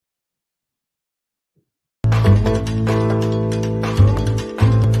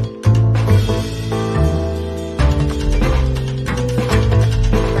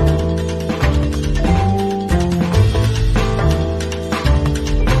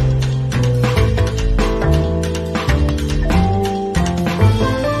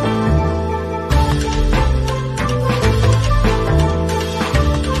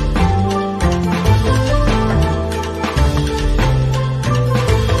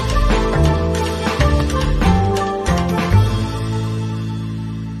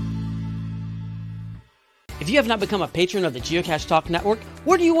you have not become a patron of the Geocache Talk Network,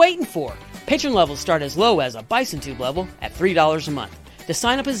 what are you waiting for? Patron levels start as low as a Bison Tube level at $3 a month. To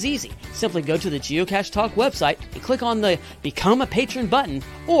sign up is easy. Simply go to the Geocache Talk website and click on the Become a Patron button,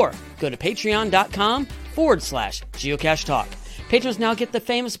 or go to patreon.com/Geocache Talk. Patrons now get the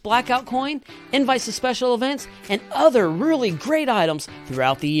famous Blackout coin, invites to special events, and other really great items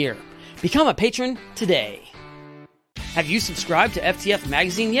throughout the year. Become a patron today. Have you subscribed to FTF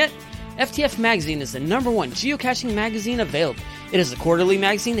Magazine yet? FTF Magazine is the #1 geocaching magazine available. It is a quarterly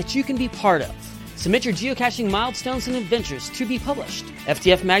magazine that you can be part of. Submit your geocaching milestones and adventures to be published.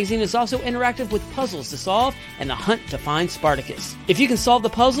 FTF Magazine is also interactive with puzzles to solve and the hunt to find Spartacus. If you can solve the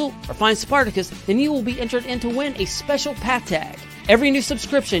puzzle or find Spartacus, then you will be entered in to win a special pack tag. Every new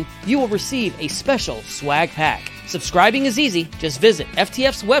subscription, you will receive a special swag pack. Subscribing is easy. Just visit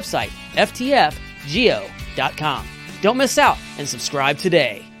FTF's website, ftfgeo.com. Don't miss out and subscribe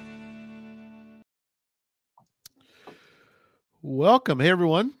today. Welcome. Hey,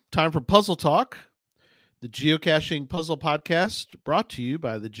 everyone. Time for Puzzle Talk, the geocaching puzzle podcast brought to you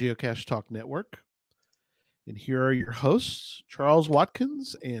by the Geocache Talk Network. And here are your hosts, Charles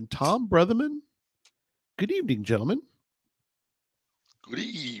Watkins and Tom Brotherman. Good evening, gentlemen. Good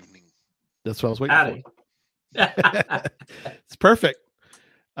evening. That's what I was waiting for. It's perfect.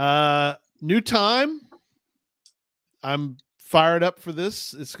 New time. I'm fired up for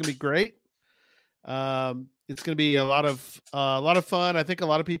this. It's going to be great. It's going to be a lot of fun. I think a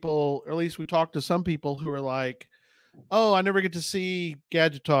lot of people, or at least we talked to some people who are like, "Oh, I never get to see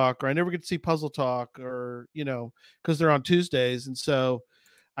Gadget Talk, or I never get to see Puzzle Talk, or because they're on Tuesdays." And so,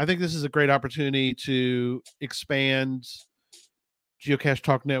 I think this is a great opportunity to expand Geocache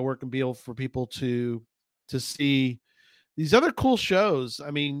Talk Network and be able for people to see these other cool shows.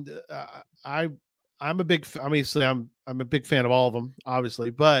 I mean, I'm a big fan of all of them, obviously,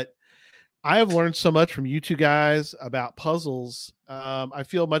 but I have learned so much from you two guys about puzzles. I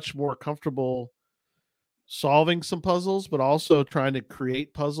feel much more comfortable solving some puzzles, but also trying to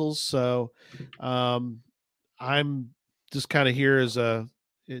create puzzles. So I'm just kind of here as to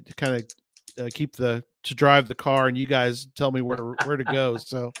drive the car, and you guys tell me where to go.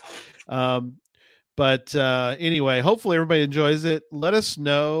 So, anyway, hopefully everybody enjoys it. Let us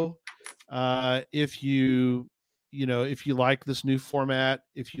know if you like this new format,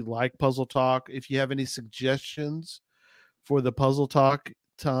 if you like Puzzle Talk, if you have any suggestions for the Puzzle Talk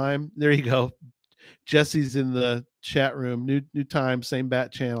time. There you go. Jesse's in the chat room. New time, same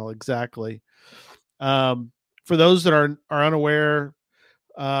bat channel. Exactly. For those that are unaware,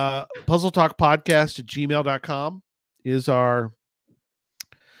 Puzzle Talk Podcast at gmail.com is the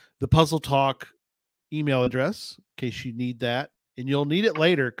Puzzle Talk email address in case you need that. And you'll need it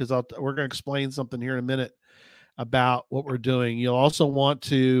later because we're going to explain something here in a minute about what we're doing. You'll also want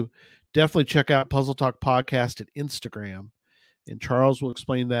to definitely check out Puzzle Talk Podcast at Instagram, and Charles will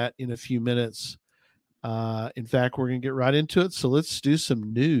explain that in a few minutes. In fact, we're going to get right into it. So let's do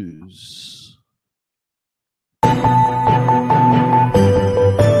some news.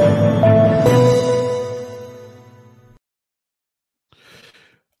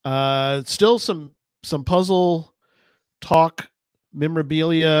 Still some Puzzle Talk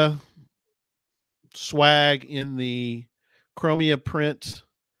memorabilia swag in the Chromia Print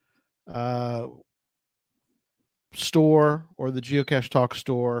store, or the Geocache Talk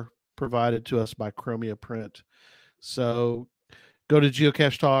store provided to us by Chromia Print. So go to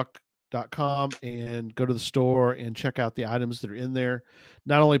geocachetalk.com and go to the store and check out the items that are in there.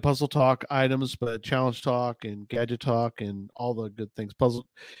 Not only Puzzle Talk items, but Challenge Talk and Gadget Talk and all the good things. Puzzle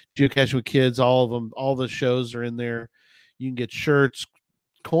Geocaching with Kids, all of them, all the shows are in there. You can get shirts,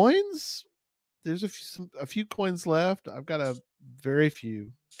 coins. There's a few coins left. I've got very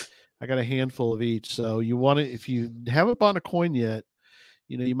few. I got a handful of each. So you want to, if you haven't bought a coin yet,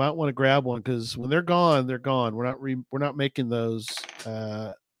 you might want to grab one, because when they're gone, they're gone. We're not making those.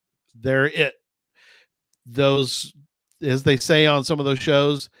 They're it. Those, as they say on some of those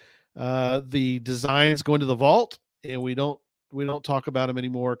shows, the designs go into the vault, and we don't talk about them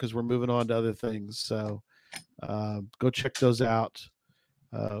anymore because we're moving on to other things. So go check those out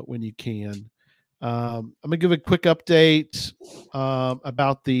when you can. I'm going to give a quick update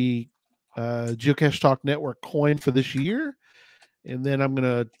about the Geocache Talk Network coin for this year. And then I'm going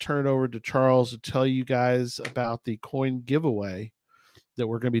to turn it over to Charles to tell you guys about the coin giveaway that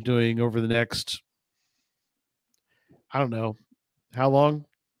we're going to be doing over the next, I don't know how long,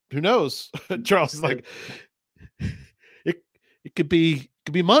 who knows? Charles is like, it could be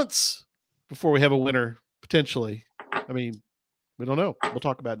months before we have a winner, potentially. I mean, we don't know. We'll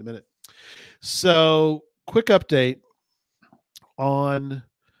talk about it in a minute. So, quick update on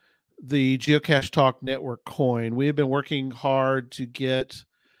the Geocache Talk Network coin. We have been working hard to get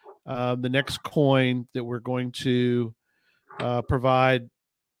the next coin that we're going to provide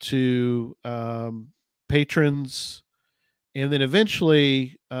to patrons, and then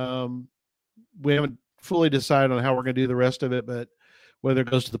eventually we haven't fully decided on how we're going to do the rest of it, but whether it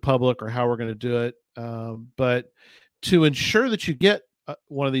goes to the public or how we're going to do it. But to ensure that you get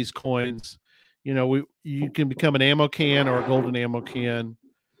one of these coins, you can become an ammo can or a golden ammo can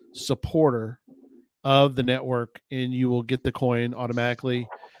supporter of the network, and you will get the coin automatically.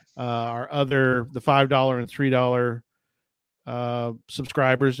 The $5 and $3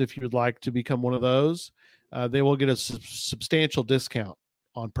 subscribers, if you would like to become one of those, they will get a substantial discount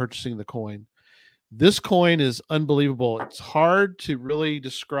on purchasing the coin. This coin is unbelievable. It's hard to really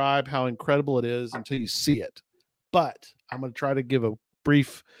describe how incredible it is until you see it, but I'm going to try to give a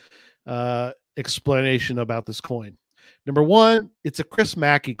brief explanation about this coin. Number one, it's a Chris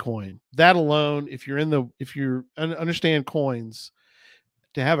Mackey coin. That alone, if you understand coins,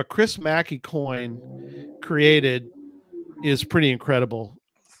 to have a Chris Mackey coin created is pretty incredible.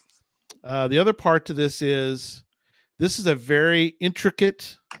 The other part to this is a very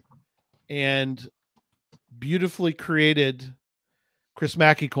intricate and beautifully created Chris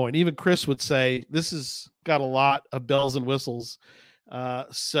Mackey coin. Even Chris would say this has got a lot of bells and whistles.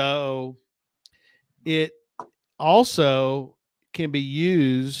 So it also can be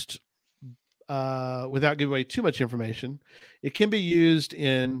used without giving away too much information. It can be used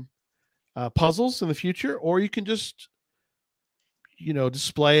in puzzles in the future, or you can just,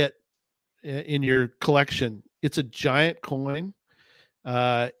 display it in your collection. It's a giant coin.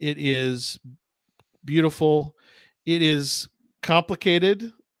 It is beautiful. It is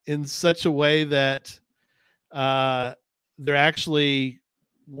complicated in such a way that they're actually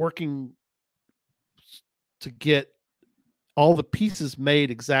working to get all the pieces made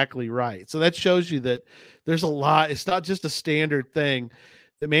exactly right. So that shows you that there's a lot. It's not just a standard thing.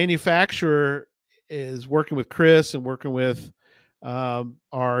 The manufacturer is working with Chris and working with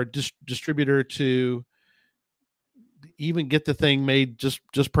our distributor to even get the thing made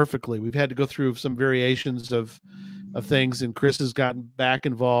just perfectly. We've had to go through some variations of things, and Chris has gotten back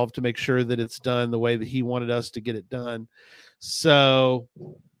involved to make sure that it's done the way that he wanted us to get it done. So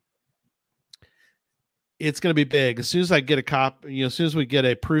it's going to be big. As soon as I get a copy, as soon as we get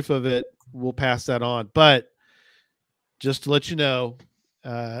a proof of it, we'll pass that on. But just to let you know,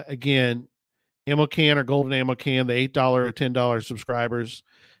 again, ammo can or golden ammo can, the $8 or $10 subscribers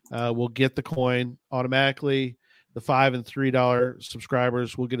will get the coin automatically. The $5 and $3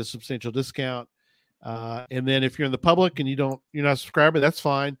 subscribers will get a substantial discount. And then if you're in the public and you're not a subscriber, that's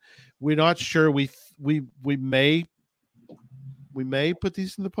fine. We're not sure. We may put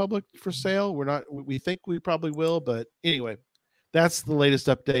these in the public for sale. We think we probably will, but anyway, that's the latest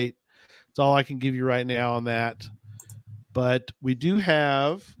update. That's all I can give you right now on that. But we do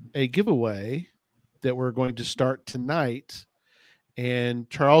have a giveaway that we're going to start tonight, and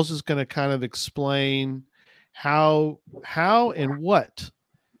Charles is going to kind of explain how and what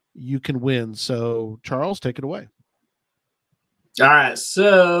you can win. So Charles, take it away. All right.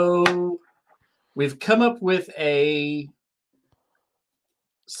 So we've come up with a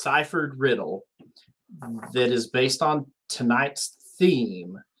ciphered riddle that is based on tonight's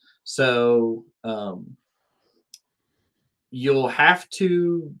theme. So you'll have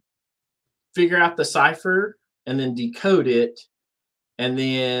to figure out the cipher and then decode it and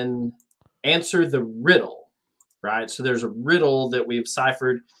then answer the riddle, right? So there's a riddle that we've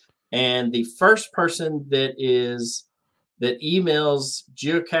ciphered, and the first person that emails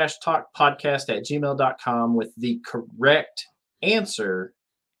geocachetalkpodcast@gmail.com with the correct answer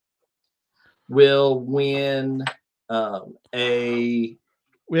will win we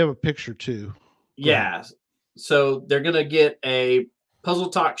have a picture too. Yeah. So they're going to get a Puzzle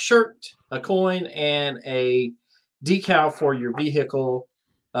Talk shirt, a coin, and a decal for your vehicle.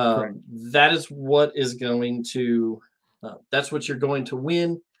 That is what is going to, that's what you're going to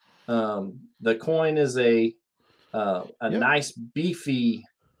win. The coin is a nice beefy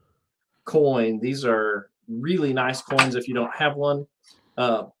coin. These are really nice coins if you don't have one.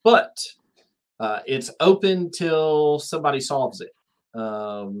 But it's open till somebody solves it.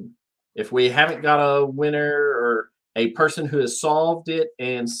 If we haven't got a winner or a person who has solved it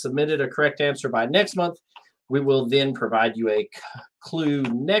and submitted a correct answer by next month, we will then provide you a clue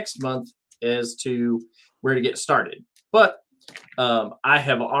next month as to where to get started. But I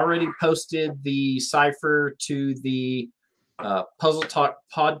have already posted the cipher to the Puzzle Talk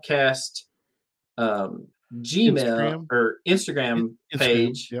podcast Gmail or Instagram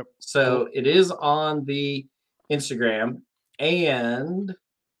page. Yep. So it is on the Instagram, and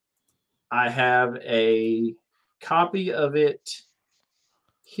I have a copy of it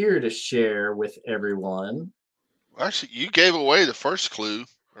here to share with everyone. Actually, you gave away the first clue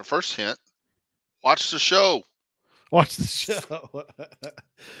or first hint. Watch the show. Watch the show.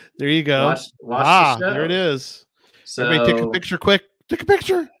 There you go. Watch the show. There it is. So, Everybody take a picture quick. Take a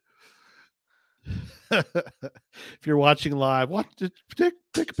picture. If you're watching live, take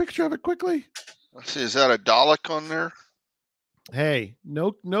a picture of it quickly. Let's see, is that a Dalek on there? Hey,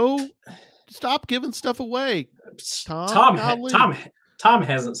 no, stop giving stuff away. Tom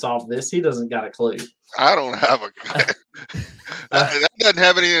hasn't solved this. He doesn't got a clue. I don't have a. That doesn't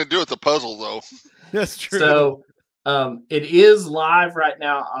have anything to do with the puzzle, though. That's true. So, it is live right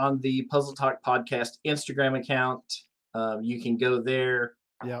now on the Puzzle Talk Podcast Instagram account. You can go there,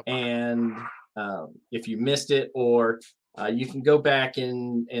 and if you missed it, or you can go back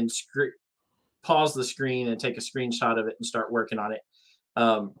and pause the screen and take a screenshot of it and start working on it.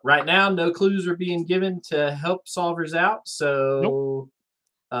 Right now, no clues are being given to help solvers out. So,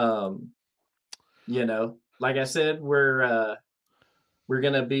 like I said, we're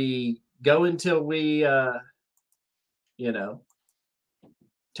gonna be going till we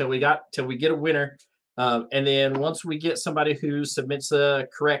till we get a winner. And then once we get somebody who submits a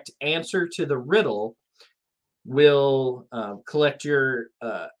correct answer to the riddle, we'll collect your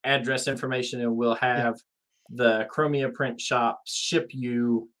address information, and we'll have the Chromia Print Shop ship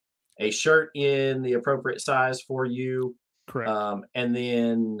you a shirt in the appropriate size for you. Correct. And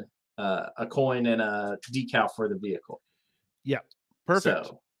then a coin and a decal for the vehicle. Yeah. Perfect.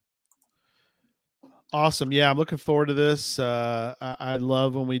 So, awesome. Yeah, I'm looking forward to this. I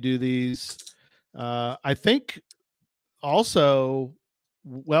love when we do these. I think also,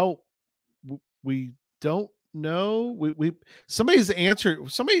 well, we don't know. Somebody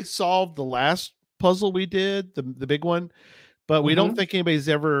solved the last puzzle we did, the big one, but we don't think anybody's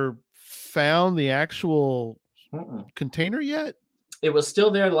ever found the actual container yet. It was still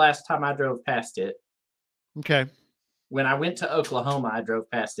there the last time I drove past it. Okay. When I went to Oklahoma, I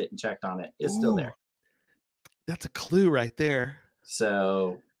drove past it and checked on it. It's still there. That's a clue right there.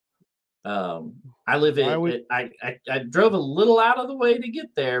 So, I live in. I drove a little out of the way to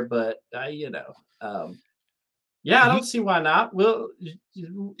get there, but I don't see why not. Well, he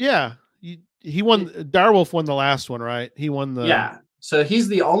won. Direwolf won the last one, right? He won the. So he's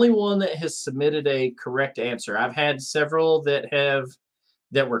the only one that has submitted a correct answer. I've had several that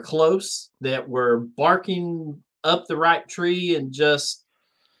were close, that were barking up the right tree and just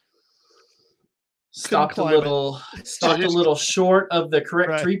stopped a little short of the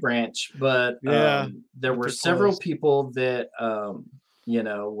correct tree branch. But there were several people that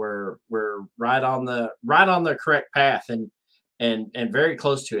were right on the correct path and very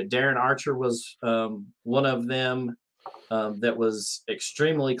close to it. Darren Archer was one of them. That was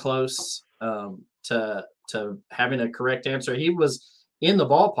extremely close to having a correct answer. He was in the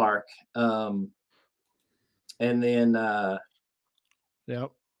ballpark, and then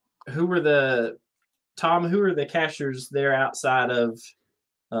who were the cashers there outside of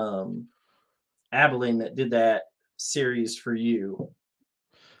Abilene that did that series for you?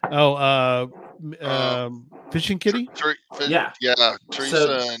 Fishing Kitty. Teresa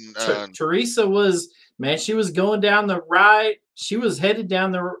Teresa was. Man, she was going down the right. She was headed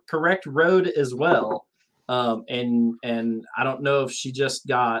down the correct road as well. And I don't know if she just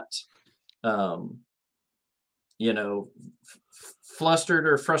got, flustered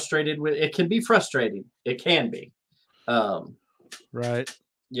or frustrated with it. Can be frustrating. It can be. Right.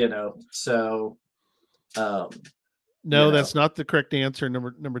 So. No, that's not the correct answer.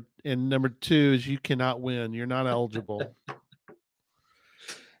 Number two is you cannot win. You're not eligible.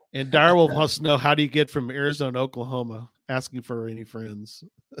 And Direwolf wants to know, how do you get from Arizona to Oklahoma? Asking for any friends.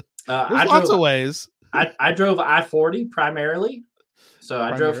 There's lots of ways. I drove I-40 primarily. So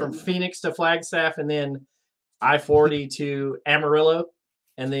I drove from Phoenix to Flagstaff, and then I-40 to Amarillo,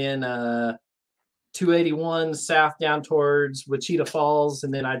 and then 281 south down towards Wichita Falls,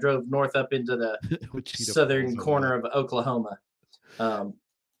 and then I drove north up into the southern corner of Oklahoma.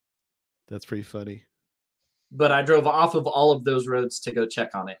 That's pretty funny. But I drove off of all of those roads to go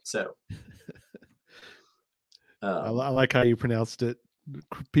check on it. So I like how you pronounced it.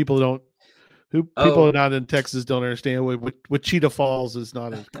 People not in Texas don't understand. Wichita Falls is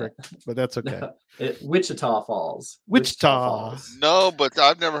not correct, but that's okay. Wichita Falls. Wichita. No, but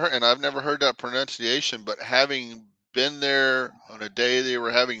I've never heard that pronunciation. But having been there on a day they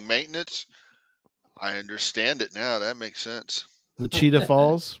were having maintenance, I understand it now. That makes sense. Wichita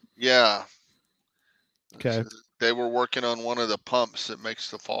Falls. Yeah. Okay. They were working on one of the pumps that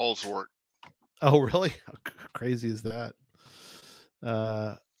makes the falls work. Oh, really? How crazy is that?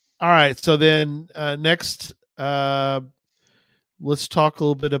 All right. So then next, let's talk a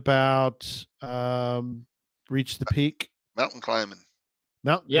little bit about Reach the Peak. Mountain climbing.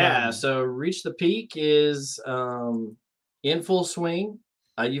 So Reach the Peak is in full swing.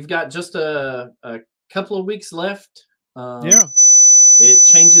 You've got just a couple of weeks left. It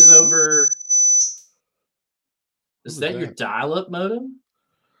changes over. Is that your dial-up modem?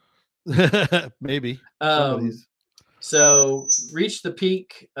 Maybe. So Reach the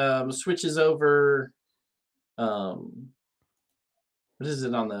Peak switches over. What is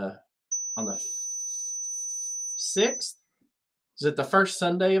it on the 6th? Is it the first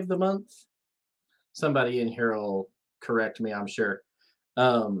Sunday of the month? Somebody in here will correct me, I'm sure.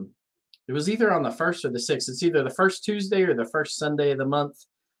 It was either on the 1st or the 6th. It's either the first Tuesday or the first Sunday of the month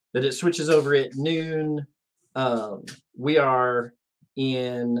that it switches over at noon. We are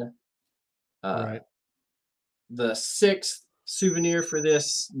in the 6th souvenir for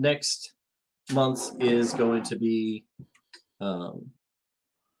this next month is going to be Mount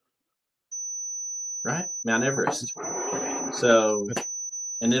Everest. So,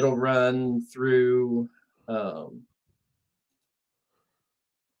 and it'll run through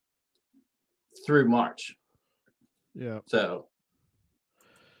March. Yeah. So,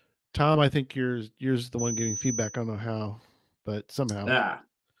 Tom, I think yours the one giving feedback. I don't know how, but somehow.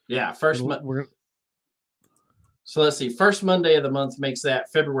 Yeah. So let's see. First Monday of the month makes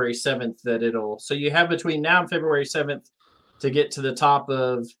that February 7th. So you have between now and February 7th to get to the top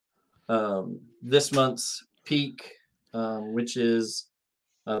of this month's peak, which is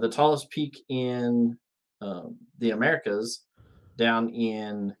the tallest peak in the Americas, down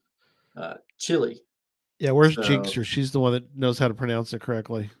in Chile. Yeah, where's Jinxer? She's the one that knows how to pronounce it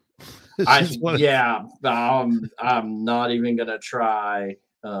correctly. I'm not even gonna try.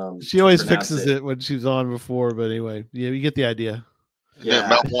 She always fixes it when she's on before, but anyway, yeah, you get the idea. Yeah,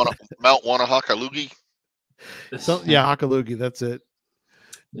 Mount Wanahakalugi. So Hakalugi, that's it.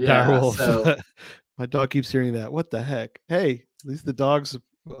 Yeah. So, my dog keeps hearing that. What the heck? Hey, at least the dog's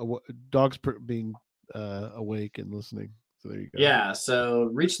being awake and listening. So there you go. Yeah. So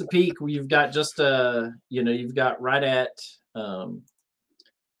Reach the Peak. You've got just you've got right at 2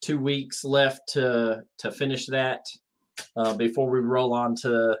 weeks left to finish that before we roll on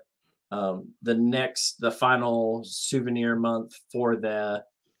to the final souvenir month for the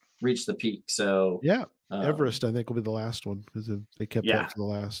Reach the Peak. So yeah, Everest I think will be the last one because they kept that for the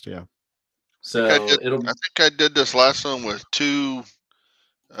last. Yeah. So I think I did this last one with 2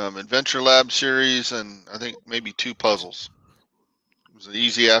 Adventure Lab series and I think maybe 2 puzzles. It was an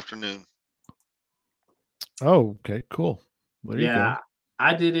easy afternoon. Oh, okay, cool. There you go.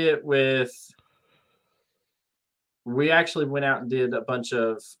 I did it with. We actually went out and did a bunch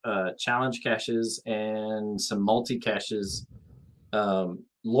of challenge caches and some multi caches.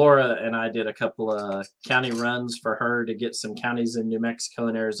 Laura and I did a couple of county runs for her to get some counties in New Mexico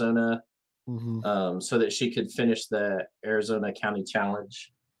and Arizona, so that she could finish the Arizona County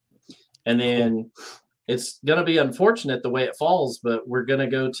Challenge. And then it's going to be unfortunate the way it falls, but we're going to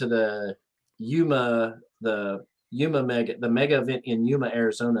go to the Yuma mega event in Yuma,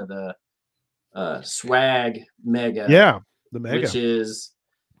 Arizona, the Swag Mega. Yeah, the Mega. Which is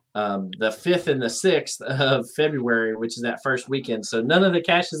the 5th and the 6th of February, which is that first weekend. So none of the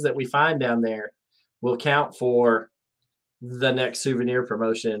caches that we find down there will count for the next souvenir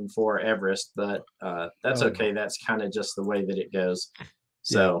promotion for Everest, but that's okay. That's kind of just the way that it goes.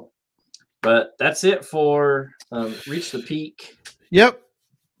 So, but that's it for Reach the Peak. Yep.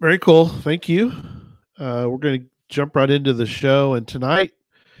 Very cool. Thank you. We're going to jump right into the show. And tonight,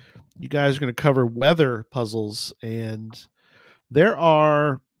 you guys are going to cover weather puzzles. And there's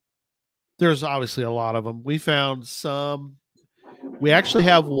obviously a lot of them. We found some. We actually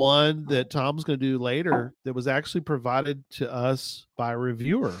have one that Tom's going to do later that was actually provided to us by a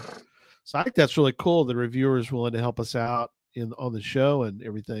reviewer. So I think that's really cool. The reviewer is willing to help us out on the show and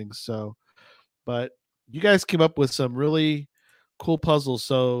everything. So, but you guys came up with some really cool puzzles.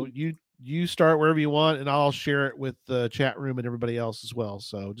 So you start wherever you want, and I'll share it with the chat room and everybody else as well.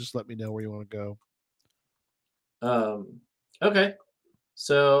 So just let me know where you want to go. Okay.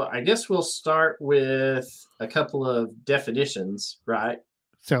 So I guess we'll start with a couple of definitions, right?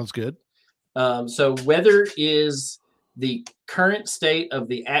 Sounds good. So weather is the current state of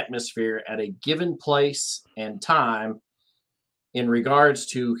the atmosphere at a given place and time in regards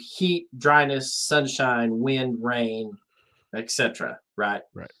to heat, dryness, sunshine, wind, rain, etc. Right?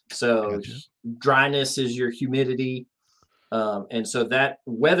 Right. So dryness is your humidity. And so that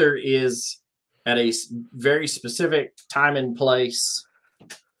weather is at a very specific time and place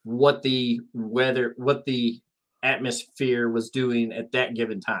what the atmosphere was doing at that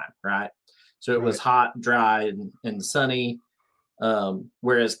given time, right? So it was Right. hot, dry, and sunny.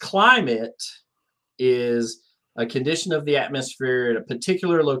 Whereas climate is a condition of the atmosphere at a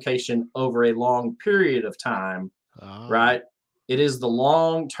particular location over a long period of time, right? It is the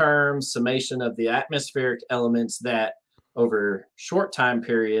long-term summation of the atmospheric elements that over short time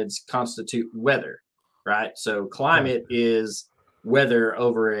periods constitute weather, right? So climate is weather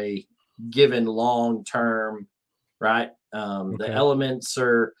over a given long-term, right? The elements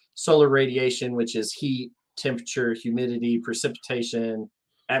are solar radiation, which is heat, temperature, humidity, precipitation,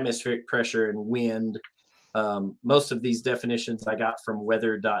 atmospheric pressure, and wind. Most of these definitions I got from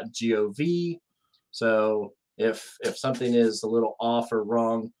weather.gov. So if something is a little off or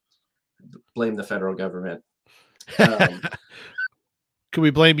wrong, blame the federal government. Can we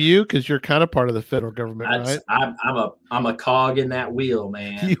blame you because you're kind of part of the federal government, right? I'm a cog in that wheel,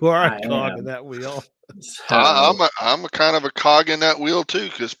 man. You are a cog in that wheel. So, I'm a kind of a cog in that wheel too,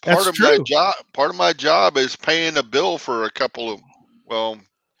 because part of my job is paying a bill for a couple of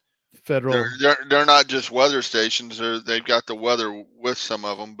federal. They're not just weather stations. They've got the weather with some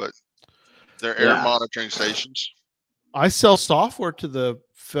of them, but they're air monitoring stations. I sell software to the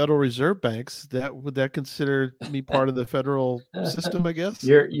Federal Reserve banks. Would that consider me part of the federal system? I guess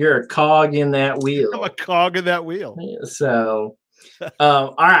you're a cog in that wheel. I'm a cog in that wheel. So,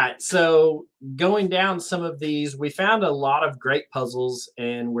 all right. So going down some of these, we found a lot of great puzzles,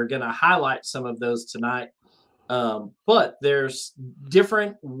 and we're going to highlight some of those tonight. But there's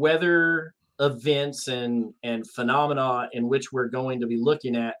different weather events and phenomena in which we're going to be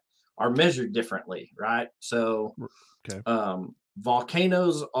looking at are measured differently, right? So,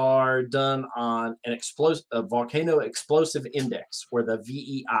 volcanoes are done on a volcano explosive index, or the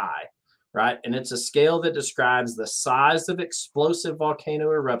VEI, right? And it's a scale that describes the size of explosive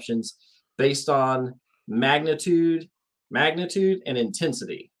volcano eruptions based on magnitude, and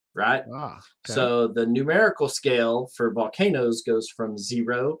intensity, right? So the numerical scale for volcanoes goes from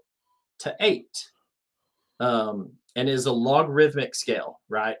 0 to 8, and is a logarithmic scale,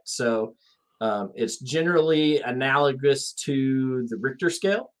 right? So it's generally analogous to the Richter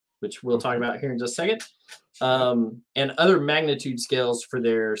scale, which we'll talk about here in just a second, and other magnitude scales for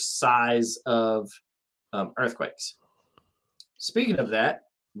their size of earthquakes. Speaking of that,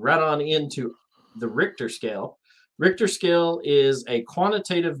 right on into the Richter scale. Richter scale is a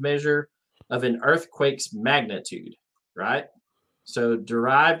quantitative measure of an earthquake's magnitude, right? So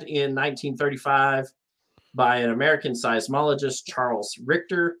derived in 1935 by an American seismologist, Charles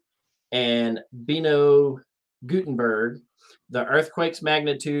Richter, and Bino Gutenberg, the earthquake's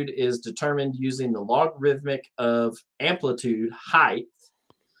magnitude is determined using the logarithmic of amplitude height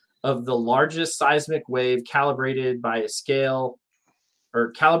of the largest seismic wave calibrated by a scale,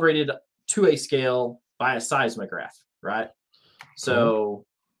 or calibrated to a scale by a seismograph, right? So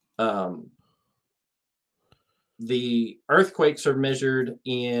the earthquakes are measured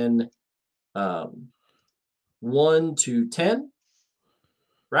in 1 to 10,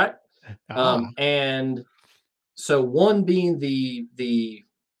 right? And so 1 being the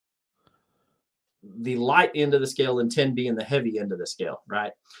light end of the scale and 10 being the heavy end of the scale,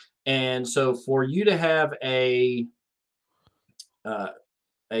 right? And so for you to have a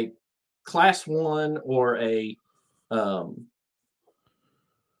class 1 or a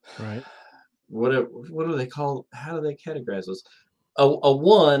right, what do they call? How do they categorize those? A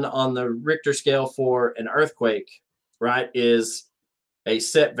 1 on the Richter scale for an earthquake, right, is a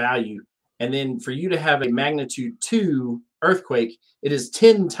set value. And then for you to have a magnitude 2 earthquake, it is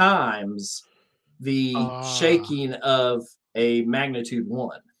 10 times the shaking of a magnitude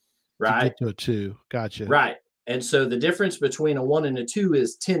 1, right? To get to a 2. Gotcha. Right. And so the difference between a 1 and a 2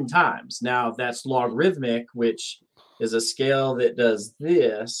 is 10 times. Now that's logarithmic, which is a scale that does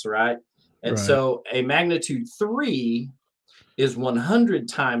this, right? And so a magnitude 3 is 100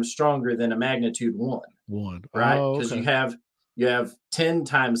 times stronger than a magnitude 1. Right? Because you have 10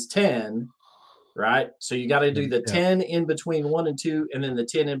 times 10, right? So you got to do the 10 in between 1 and 2, and then the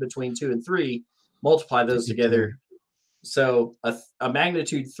 10 in between 2 and 3, multiply those together. So a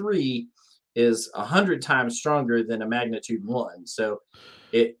magnitude 3 is 100 times stronger than a magnitude 1. So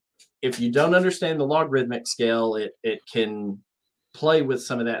if you don't understand the logarithmic scale, it can play with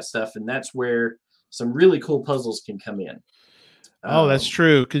some of that stuff, and that's where some really cool puzzles can come in. That's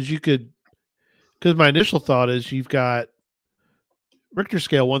true, because my initial thought is you've got Richter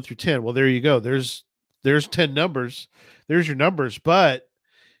scale 1 through 10. Well, there you go. There's 10 numbers. There's your numbers, but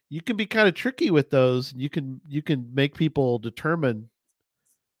you can be kind of tricky with those. You can make people determine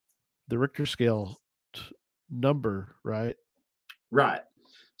the Richter scale number, right? Right.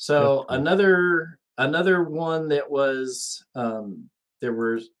 So another another one that was there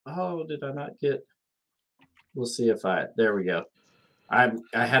was did I not get? We'll see if there we go. I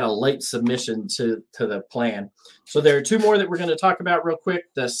had a late submission to the plan. So there are two more that we're going to talk about real quick.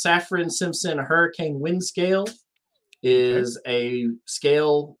 The Saffir-Simpson Hurricane Wind Scale is a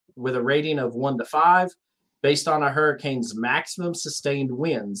scale with a rating of 1 to 5 based on a hurricane's maximum sustained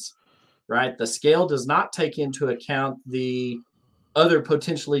winds, right? The scale does not take into account the other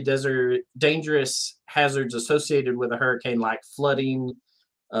potentially dangerous hazards associated with a hurricane, like flooding,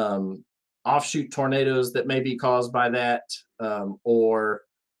 offshoot tornadoes that may be caused by that, or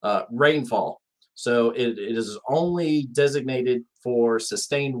rainfall. So it is only designated for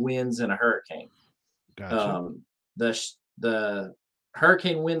sustained winds in a hurricane. Gotcha. The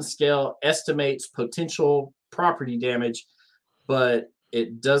hurricane wind scale estimates potential property damage, but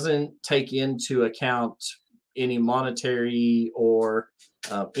it doesn't take into account any monetary or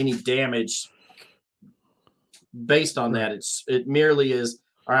any damage based on that. It merely is,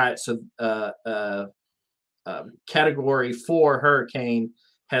 all right, so category 4 hurricane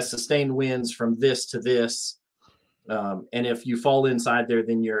has sustained winds from this to this. And if you fall inside there,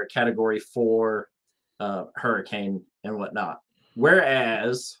 then you're a category 4 hurricane and whatnot.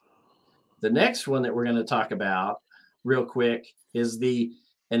 Whereas the next one that we're going to talk about real quick is the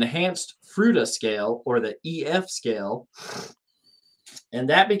Enhanced FRUTA scale, or the EF scale. And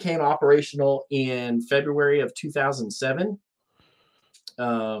that became operational in February of 2007.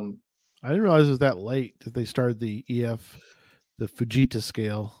 I didn't realize it was that late that they started the EF, the Fujita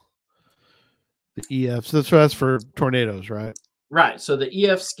scale. The EF, so that's for tornadoes, right? Right. So the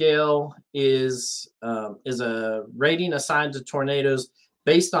EF scale is a rating assigned to tornadoes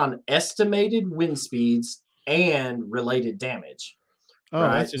based on estimated wind speeds and related damage. Oh,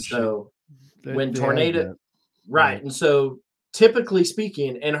 right. that's interesting. So when tornado, right. And so typically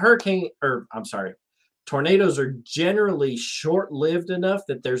speaking, tornadoes are generally short-lived enough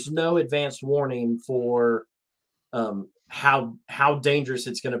that there's no advanced warning for how dangerous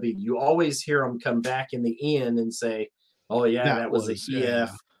it's going to be. You always hear them come back in the end and say, "Oh yeah, that was an EF. Yeah.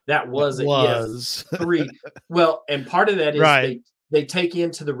 That was an EF3." Well, and part of that is right. they take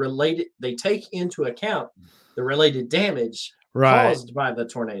into account the related damage caused by the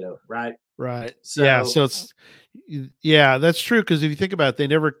tornado, right? Right. So it's that's true, because if you think about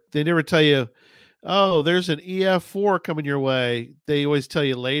it, they never tell you, oh, there's an EF4 coming your way. They always tell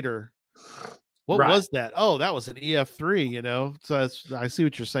you later. What was that? Oh, that was an EF3, So I see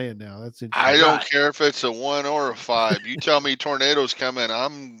what you're saying now. That's interesting. I don't care if it's a 1 or a 5. You tell me tornadoes coming,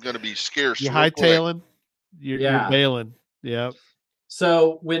 I'm going to be scarce. You're hightailing. You're bailing. Yep.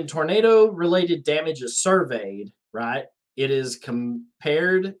 So when tornado-related damage is surveyed, right, it is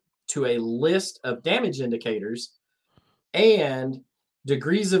compared to a list of damage indicators and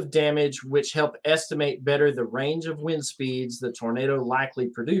degrees of damage, which help estimate better the range of wind speeds the tornado likely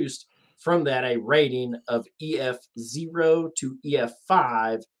produced. From that, a rating of EF0 to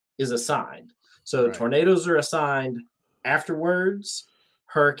EF5 is assigned. So tornadoes are assigned afterwards.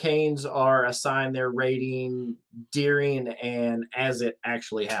 Hurricanes are assigned their rating during and as it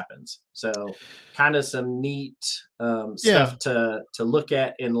actually happens. So kind of some neat stuff to look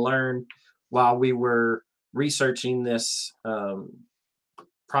at and learn while we were researching this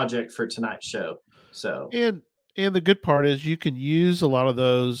project for tonight's show. So and the good part is you can use a lot of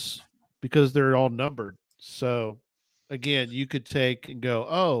those because they're all numbered. So again, you could take and go,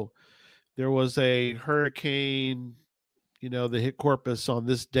 oh, there was a hurricane, that hit Corpus on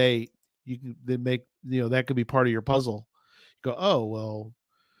this date. You can then make, that could be part of your puzzle. You go, oh, well,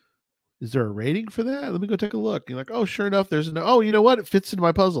 is there a rating for that? Let me go take a look. You're like, oh, sure enough, there's you know what? It fits into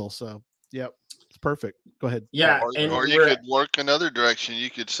my puzzle. So, yep, it's perfect. Go ahead. Yeah. Or you could work another direction. You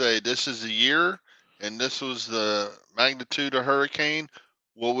could say, this is the year and this was the magnitude of hurricane.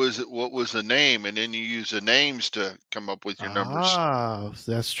 What was it? What was the name? And then you use the names to come up with your numbers. Ah,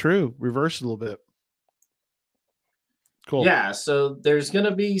 that's true. Reverse a little bit. Cool. Yeah, so there's going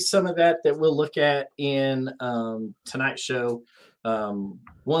to be some of that we'll look at in tonight's show.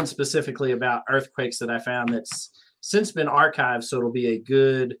 One specifically about earthquakes that I found that's since been archived, so it'll be a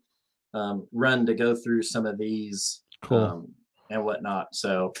good run to go through some of these and whatnot.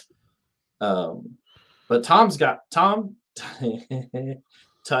 So, but Tom.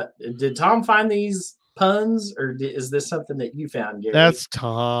 Did Tom find these puns, or is this something that you found, Gary? That's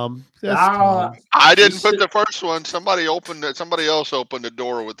Tom. Tom. I didn't put the first one. Somebody else opened the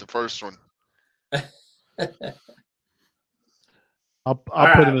door with the first one. I'll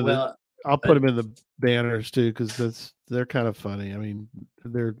put him in the banners too, because they're kind of funny. I mean,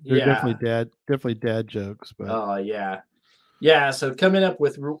 they're definitely dad jokes. But oh yeah. Yeah, so coming up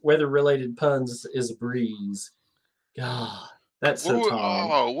with weather-related puns is a breeze. God, that's so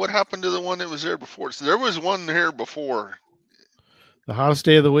Tom. What happened to the one that was there before? So there was one here before. The hottest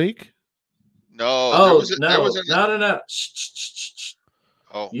day of the week? No, Oh, there was no. Shh.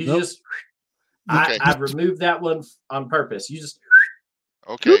 Oh, You Nope. just. Okay. I removed that one on purpose. You just.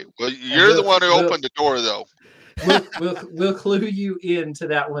 Okay. Well, you're the one who opened the door, though. We'll clue you into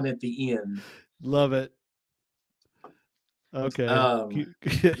that one at the end. Love it. Okay.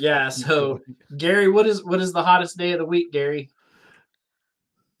 Yeah. So, Gary, what is the hottest day of the week, Gary?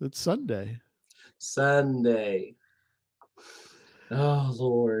 It's Sunday. Sunday. Oh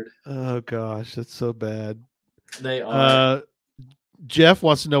Lord. Oh gosh, that's so bad. They are. Jeff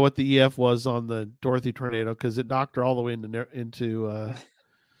wants to know what the EF was on the Dorothy tornado because it knocked her all the way into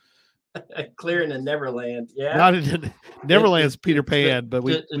Clearing the Neverland. Yeah. Not in Neverland's Peter Pan, but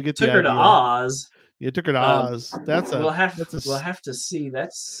we get the idea. Took her to Oz. Yeah, it took her to Oz. We'll have to see. It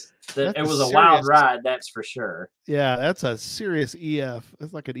was a serious, wild ride, that's for sure. Yeah, that's a serious EF.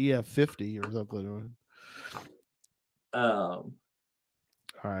 It's like an EF 50 or something. All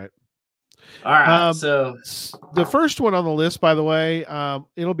right. So the first one on the list, by the way,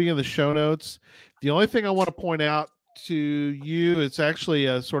 it'll be in the show notes. The only thing I want to point out to you, it's actually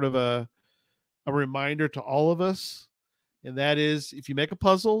a sort of a reminder to all of us, and that is if you make a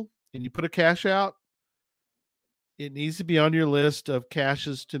puzzle and you put a cache out, it needs to be on your list of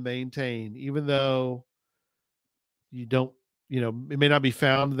caches to maintain, even though you don't, it may not be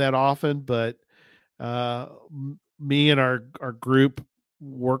found that often, but me and our group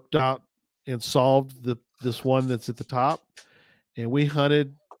worked out and solved this one that's at the top, and we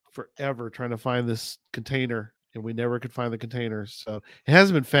hunted forever trying to find this container, and we never could find the container. So it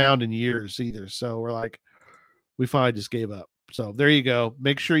hasn't been found in years either. So we finally just gave up. So there you go.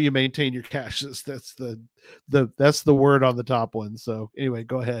 Make sure you maintain your caches. That's the word on the top one. So anyway,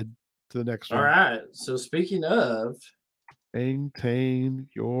 go ahead to the next one. All right. So speaking of, maintain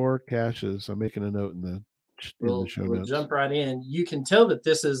your caches. I'm making a note in the show notes. Jump right in. You can tell that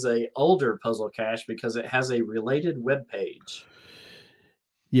this is a older puzzle cache because it has a related web page.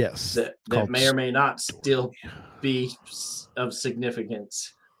 Yes, that may or may not still be of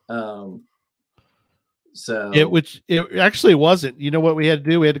significance. So it actually wasn't. You know what we had to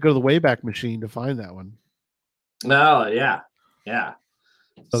do? We had to go to the Wayback Machine to find that one. Oh yeah.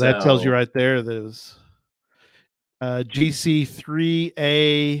 So that tells you right there that it was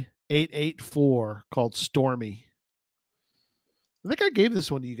GC3A884 called Stormy. I think I gave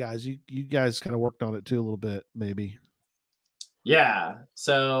this one to you guys. You guys kind of worked on it too a little bit, maybe. Yeah.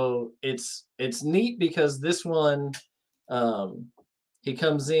 So it's neat because this one, he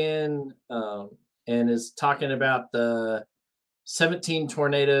comes in and is talking about the 17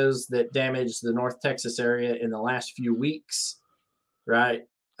 tornadoes that damaged the North Texas area in the last few weeks, right?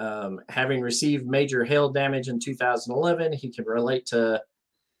 Having received major hail damage in 2011, he can relate to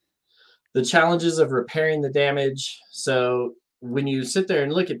the challenges of repairing the damage. So when you sit there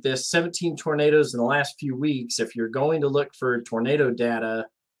and look at this, 17 tornadoes in the last few weeks, if you're going to look for tornado data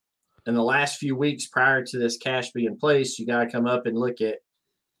in the last few weeks prior to this cache being placed, you got to come up and look at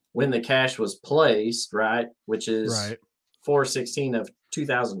when the cache was placed, right? Which is 4/16 of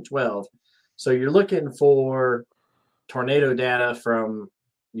 2012. So you're looking for tornado data from,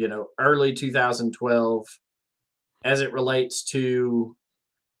 early 2012 as it relates to,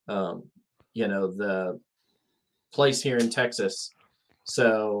 the place here in Texas.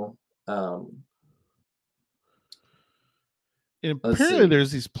 So, and apparently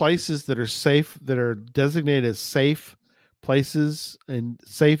there's these places that are safe, that are designated as safe places, and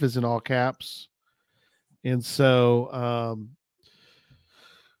safe is in all caps. And so,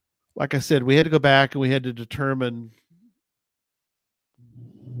 like I said, we had to go back and we had to determine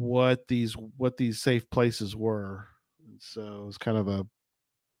what these safe places were. And so it was kind of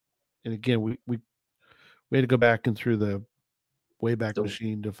and again, we had to go back and through the Wayback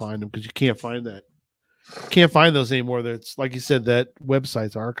Machine to find them, because you can't find those anymore. That's, like you said, that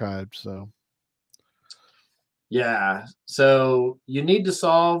website's archived. So yeah, so you need to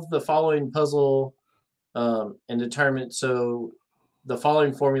solve the following puzzle and determine. So the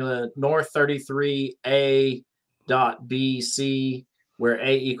following formula: North 33 A.BC, where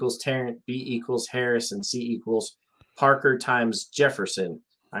A equals Tarrant, B equals Harris, and C equals Parker times Jefferson.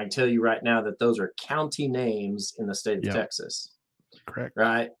 I can tell you right now that those are county names in the state of Texas. Correct.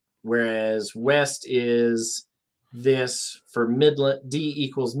 Right? Whereas West is this for Midland. D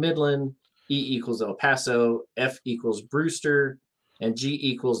equals Midland, E equals El Paso, F equals Brewster, and G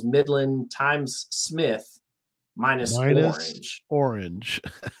equals Midland times Smith minus Orange. Orange.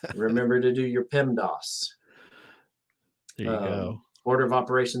 Remember to do your PEMDAS. There you go. Order of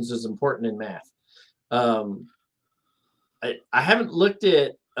operations is important in math. I haven't looked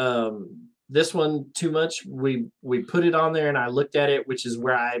at this one too much. We put it on there and I looked at it, which is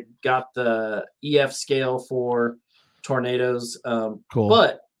where I got the EF scale for tornadoes. Cool.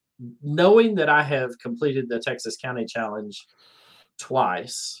 But knowing that I have completed the Texas County Challenge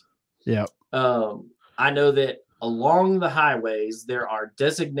twice, Yeah. I know that along the highways there are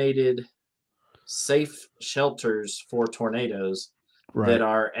designated safe shelters for tornadoes that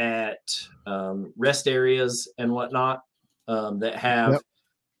are at rest areas and whatnot that have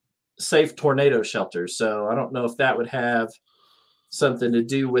safe tornado shelters. So I don't know if that would have something to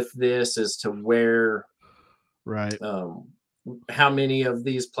do with this as to where, how many of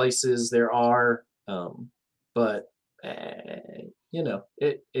these places there are. But you know,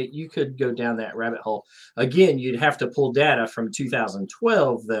 you could go down that rabbit hole. Again, you'd have to pull data from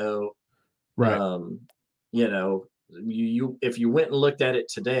 2012 though. You know, you if you went and looked at it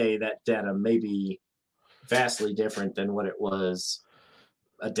today, that data may be vastly different than what it was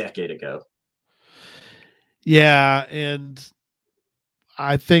a decade ago. Yeah, and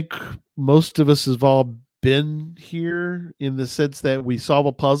I think most of us have all been here in the sense that we solve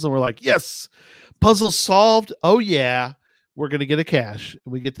a puzzle and we're like, yes, puzzle solved. Oh yeah, we're gonna get a cache.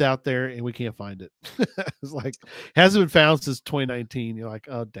 And we get out there and we can't find it. It's like hasn't been found since 2019. You're like,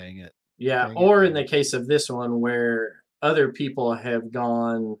 oh dang it. Yeah, or in the case of this one where other people have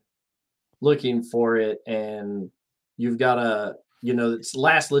gone looking for it and you've got a, you know, its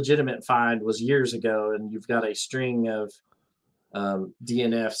last legitimate find was years ago and you've got a string of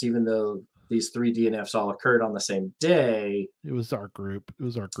DNFs, even though these 3 DNFs all occurred on the same day. It was our group. Yeah.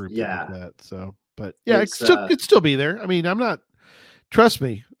 That did that. So, but yeah, it could still be there. I mean, I'm not, trust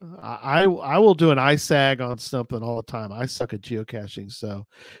me, I will do an ISAG on something all the time. I suck at geocaching. So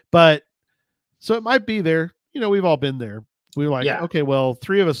it might be there. You know, we've all been there. We were like, okay, well,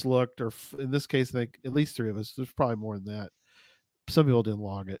 3 of us looked, or in this case, I think at least 3 of us. There's probably more than that. Some people didn't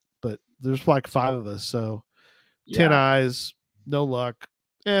log it, but there's like 5 of us. So 10 eyes, no luck.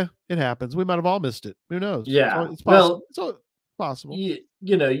 It happens. We might have all missed it. Who knows? Yeah. It's possible. It's possible.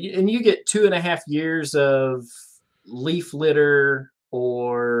 You know, and you get 2.5 years of leaf litter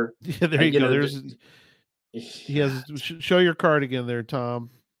or. Yeah, there you go. Show your card again there,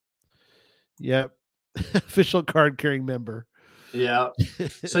 Tom. Yep. Official card carrying member. Yeah.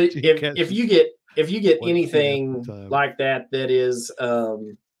 So if you get anything like that is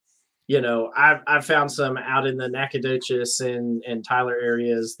you know, I've found some out in the Nacogdoches and Tyler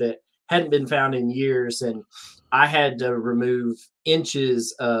areas that hadn't been found in years, and I had to remove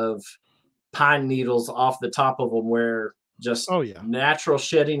inches of pine needles off the top of them where just natural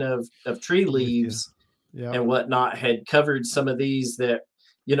shedding of tree leaves and whatnot had covered some of these that,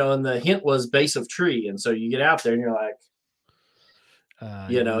 you know, and the hint was base of tree. And so you get out there and you're like,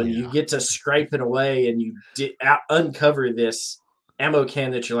 you know, and you get to scraping away and you uncover this ammo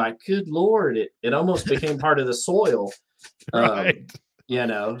can that you're like, good Lord, it almost became part of the soil. You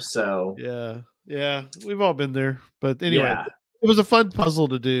know, so. Yeah. We've all been there. But anyway, it was a fun puzzle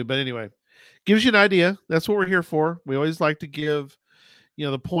to do. But anyway, gives you an idea. That's what we're here for. We always like to give, you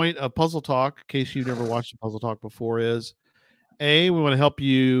know, the point of Puzzle Talk, in case you've never watched a Puzzle Talk before, is we want to help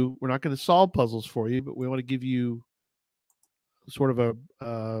you. We're not going to solve puzzles for you, but we want to give you sort of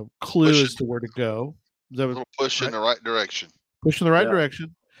a clue as to where to go. Push in the right direction. Push in the right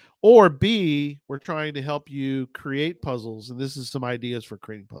direction. Or B, we're trying to help you create puzzles, and this is some ideas for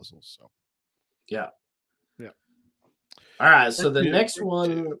creating puzzles. So, yeah. All right. So the next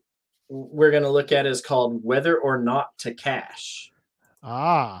one we're going to look at is called Whether or Not to Cache.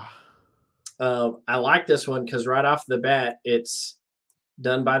 I like this one because right off the bat, it's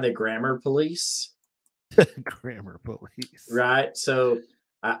done by the Grammar Police. Grammar Police. Right. So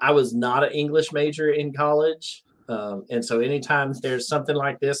I was not an English major in college. And so anytime there's something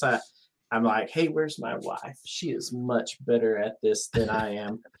like this, I'm like, hey, where's my wife? She is much better at this than I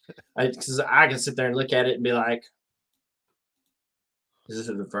am. Because I can sit there and look at it and be like, is this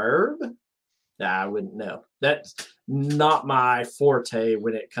a verb? Nah, I wouldn't know. That's not my forte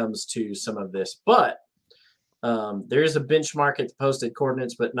when it comes to some of this. But there is a benchmark at the posted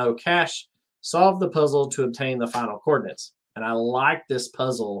coordinates, but no cache. Solve the puzzle to obtain the final coordinates. And I like this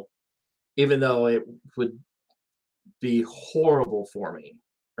puzzle, even though it would be horrible for me,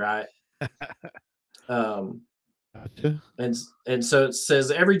 right? Gotcha. And so it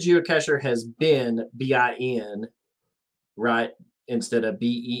says every geocacher has been BIN, right? Instead of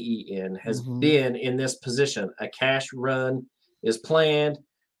BEEN, has been in this position. A cache run is planned.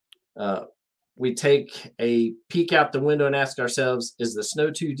 We take a peek out the window and ask ourselves, is the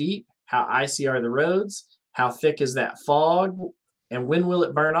snow too deep? How icy are the roads? How thick is that fog? And when will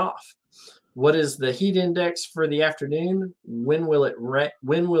it burn off? What is the heat index for the afternoon? When will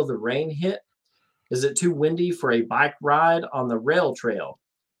the rain hit? Is it too windy for a bike ride on the rail trail?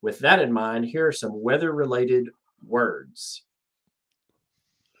 With that in mind, here are some weather-related words.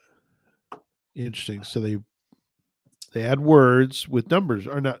 Interesting. So they add words with numbers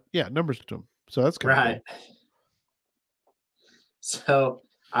or not? Yeah, numbers to them. So that's kind Right. So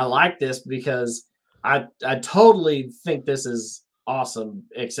I like this because I totally think this is awesome,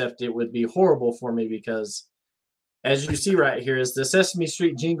 except it would be horrible for me because, as you see right here, as the Sesame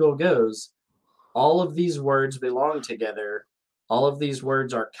Street jingle goes, all of these words belong together. All of these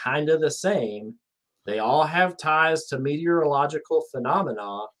words are kind of the same. They all have ties to meteorological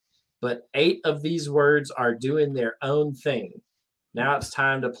phenomena, but 8 of these words are doing their own thing. Now it's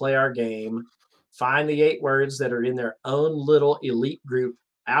time to play our game. Find the 8 words that are in their own little elite group,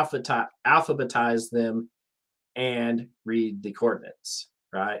 alphabetize them, and read the coordinates,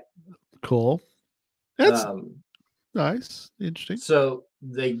 right? cool. That's Um, nice. Interesting. so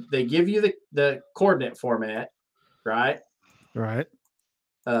they give you the coordinate format, right? Right.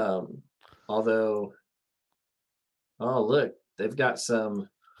 Although, oh look, they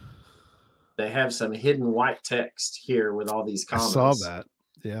have some hidden white text here with all these I commas. saw that.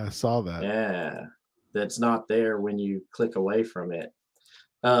 Yeah, I saw that. Yeah, that's not there when you click away from it.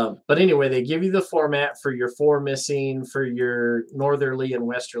 But anyway, they give you the format for your 4 missing, for your northerly and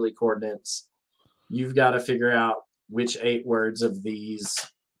westerly coordinates. You've got to figure out which 8 words of these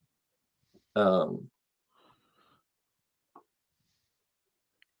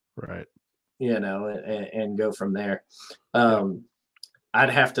Right. and go from there. I'd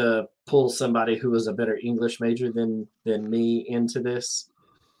have to pull somebody who was a better English major than me into this.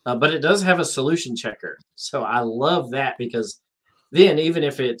 But it does have a solution checker. So I love that because then even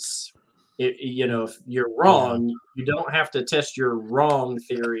if if you're wrong, you don't have to test your wrong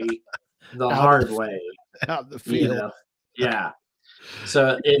theory the hard way. Out the field. Yeah.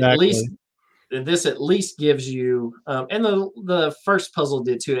 So this at least gives you, and the first puzzle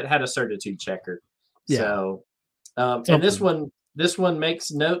did too. It had a certitude checker. Yeah. So, and this one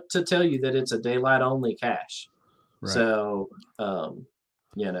makes note to tell you that it's a daylight only cache. Right. So,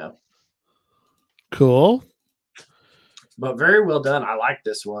 Cool. but very well done. I like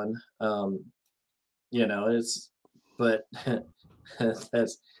this one. But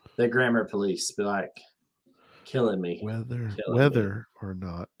that's the grammar police be like killing me. Whether or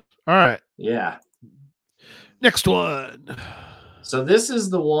not. All right. Yeah. Next one. So this is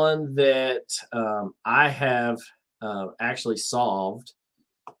the one that I have actually solved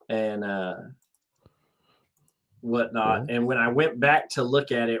and whatnot. Cool. And when I went back to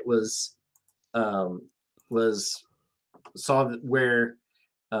look at it, saw where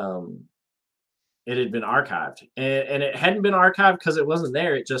it had been archived, and it hadn't been archived because it wasn't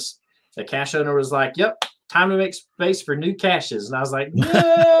there. It just the cache owner was like, "Yep, time to make space for new caches," and I was like,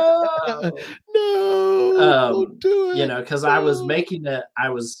 "No, don't do it." Because I was making it.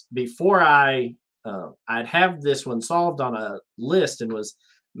 Before I'd have this one solved on a list and was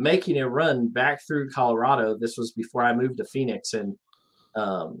making a run back through Colorado. This was before I moved to Phoenix, and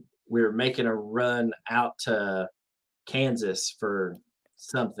we were making a run out to Kansas for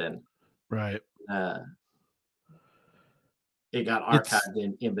something. Right. It got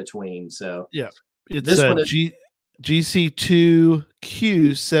archived in between. So yeah, it's this one is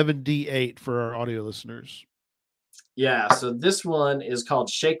GC2Q7D8 for our audio listeners. Yeah, so this one is called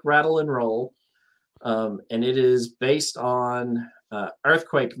Shake, Rattle, and Roll, and it is based on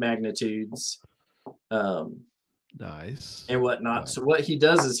earthquake magnitudes. Nice. And whatnot. Wow. So what he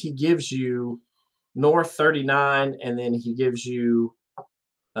does is he gives you North 39, and then he gives you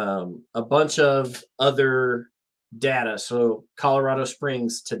a bunch of other data. So Colorado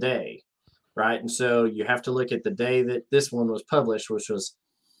Springs today, right? And so you have to look at the day that this one was published, which was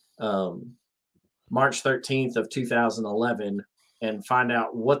March 13th of 2011, and find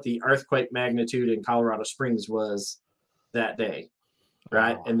out what the earthquake magnitude in Colorado Springs was that day,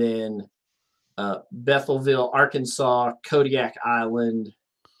 right? Oh. And then Bethelville, Arkansas, Kodiak Island.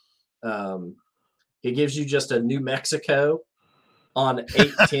 It gives you just a New Mexico on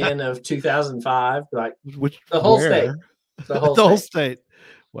 8/10 of 2005, like the whole state. The whole state.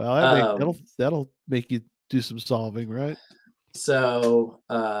 Well, that'll make you do some solving, right? So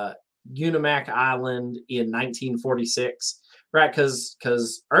Unimak Island in 1946, right? Because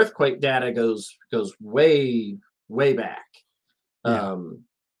earthquake data goes way back. Yeah.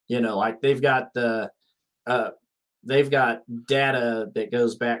 Like they've got data that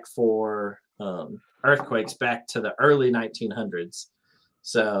goes back for earthquakes back to the early 1900s.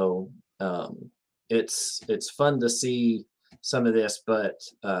 So it's fun to see some of this, but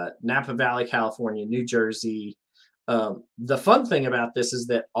Napa Valley, California, New Jersey. The fun thing about this is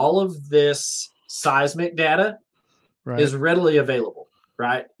that all of this seismic data is readily available,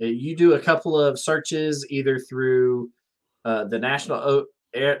 right? You do a couple of searches either through the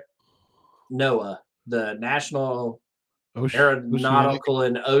NOAA, the National Aeronautical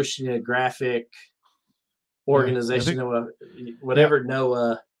and Oceanographic Organization, whatever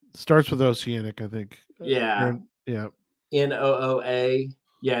NOAA. Starts with oceanic, I think. Yeah. NOOA.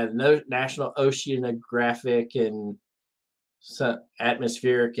 Yeah, National Oceanographic and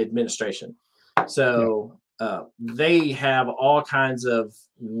Atmospheric Administration. So they have all kinds of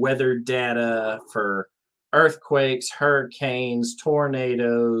weather data for earthquakes, hurricanes,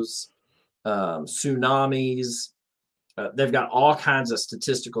 tornadoes, tsunamis. They've got all kinds of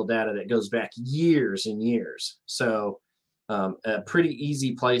statistical data that goes back years and years. So a pretty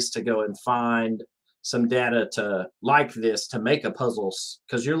easy place to go and find some data like this to make a puzzle,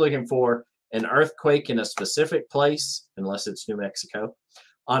 because you're looking for an earthquake in a specific place, unless it's New Mexico,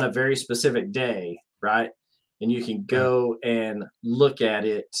 on a very specific day, right? And you can go and look at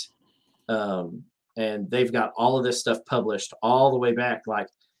it, and they've got all of this stuff published all the way back. Like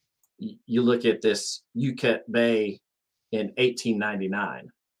you look at this Yucatan Bay in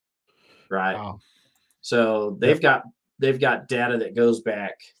 1899, right? Wow. So they've got data that goes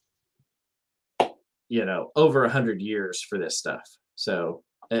back, over 100 years for this stuff. So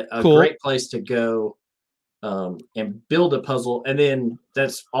a great place to go and build a puzzle. And then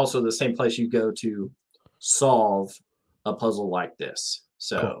that's also the same place you go to solve a puzzle like this.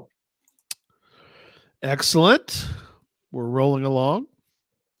 So excellent. We're rolling along.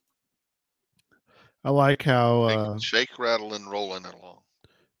 I like how shake, rattle, and rolling along.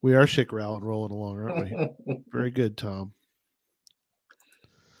 We are shake, rattle, and rolling along, aren't we? Very good, Tom.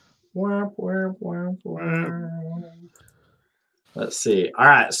 Let's see. All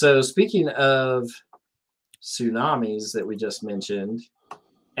right. So speaking of tsunamis that we just mentioned,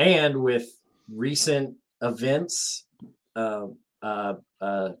 and with recent events,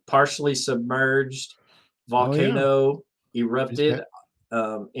 partially submerged volcano erupted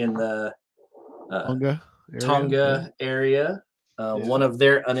in the Tonga area. One of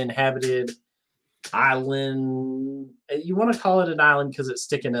their uninhabited island. You want to call it an island because it's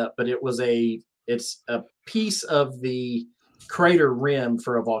sticking up, but it's a piece of the crater rim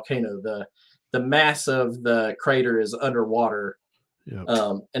for a volcano. The mass of the crater is underwater,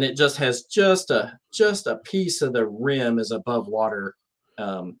 and it just has just a piece of the rim is above water.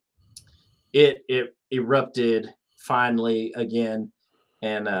 It erupted finally again,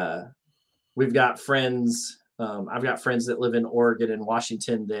 and we've got friends. I've got friends that live in Oregon and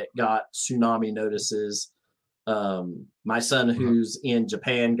Washington that got tsunami notices. My son, who's in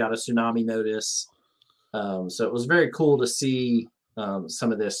Japan, got a tsunami notice. So it was very cool to see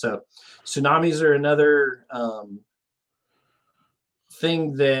some of this. So tsunamis are another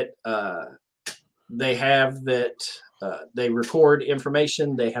thing that they have that they record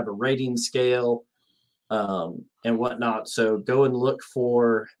information. They have a rating scale and whatnot. So go and look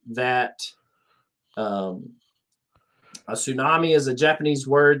for that. A tsunami is a Japanese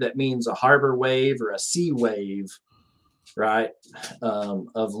word that means a harbor wave or a sea wave, right?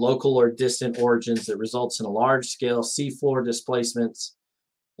 Of local or distant origins that results in a large-scale seafloor displacements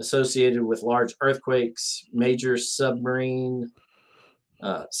associated with large earthquakes, major submarine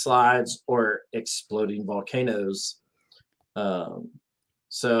slides, or exploding volcanoes. So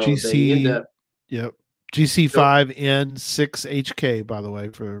they end up. Yep. GC5N6HK, by the way,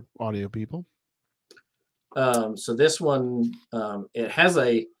 for audio people. So this one, it has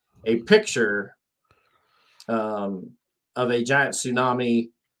a picture of a giant tsunami.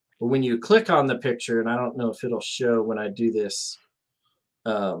 But when you click on the picture, and I don't know if it'll show when I do this,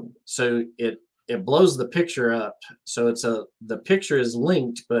 so it blows the picture up. So the picture is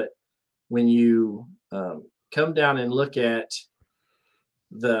linked, but when you come down and look at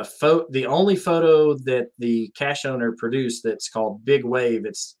the only photo that the cache owner produced that's called Big Wave,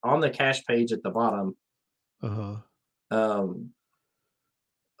 it's on the cache page at the bottom.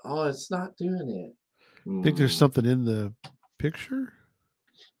 It's not doing it. I think there's something in the picture.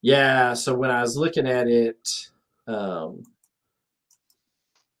 Yeah, so when I was looking at it, when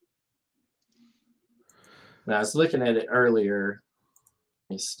I was looking at it earlier,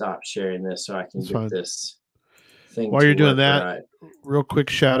 let me stop sharing this so I can get this thing. While you're doing that, real quick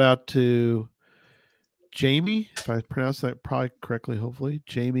shout out to Jamie, if I pronounced that probably correctly, hopefully.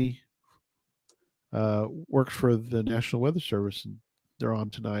 Jamie works for the National Weather Service, and they're on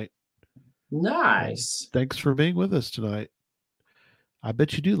tonight. Nice. Thanks for being with us tonight. I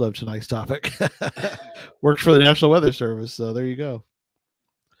bet you do love tonight's topic. Works for the National Weather Service, so there you go.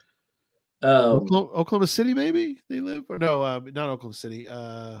 Oklahoma City, maybe they live, or no, not Oklahoma City.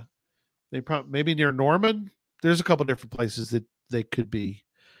 They probably maybe near Norman. There's a couple different places that they could be.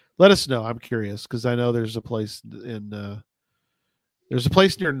 Let us know. I'm curious because I know there's a place near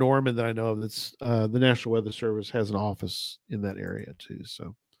Norman that I know of. That's the National Weather Service has an office in that area too.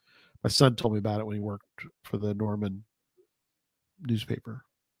 So my son told me about it when he worked for the Norman newspaper.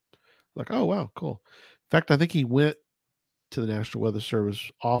 Like, oh wow, cool. In fact, I think he went to the National Weather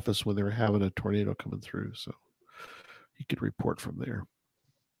Service office when they were having a tornado coming through, so he could report from there.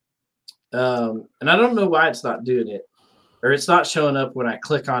 And I don't know why it's not doing it, or it's not showing up when I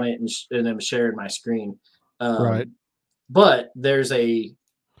click on it and I'm sharing my screen. Right. But you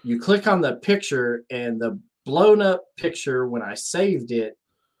click on the picture, and the blown up picture when I saved it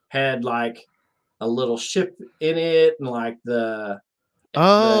had like a little ship in it, and like the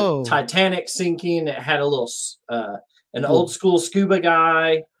Titanic sinking. It had a little an old school scuba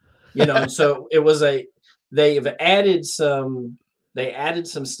guy, and so it was they've added some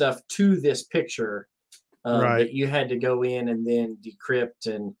stuff to this picture that you had to go in and then decrypt,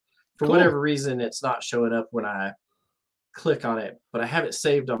 and for whatever reason it's not showing up when I click on it, but I have it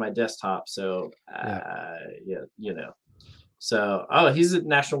saved on my desktop, so so he's at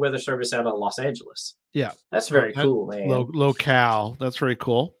National Weather Service out of Los Angeles. Yeah, that's very cool, man. Locale, that's very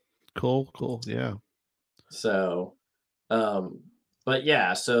cool. Cool. Yeah. So but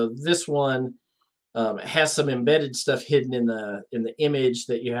yeah, so this one has some embedded stuff hidden in the image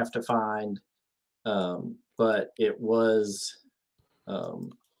that you have to find, but it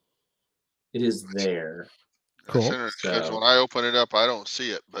is there. Cool. Because when I open it up, I don't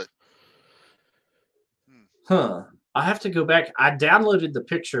see it, but I have to go back. I downloaded the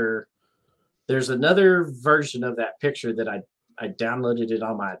picture. There's another version of that picture that I downloaded it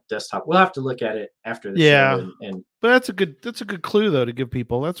on my desktop. We'll have to look at it after the show. But that's a good clue though to give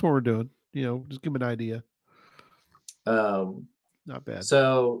people. That's what we're doing. Just give them an idea. Not bad.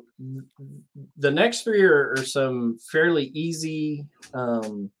 So the next three are some fairly easy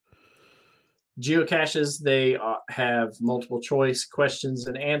geocaches. They have multiple choice questions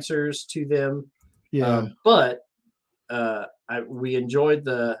and answers to them. Yeah. But we enjoyed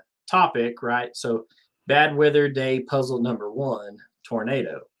the topic, right? So bad weather day puzzle number 1,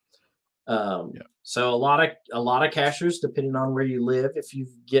 tornado. So a lot of cachers, depending on where you live, if you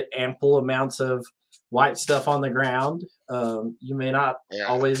get ample amounts of white stuff on the ground, you may not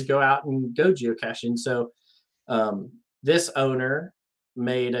always go out and go geocaching. So this owner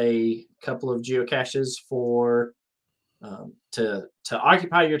made a couple of geocaches for to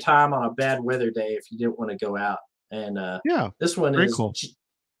occupy your time on a bad weather day if you didn't want to go out. And this one is cool.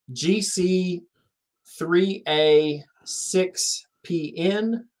 GC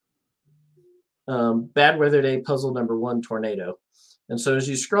 3A6PN. Bad weather day puzzle number 1, tornado. And so as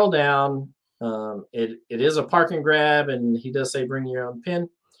you scroll down, it is a park and grab, and he does say bring your own pin,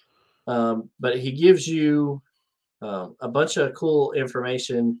 but he gives you a bunch of cool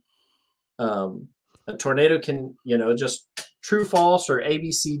information. A tornado can just true false or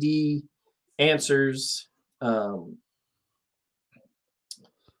ABCD answers,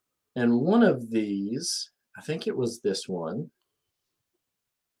 and one of these, I think it was this one.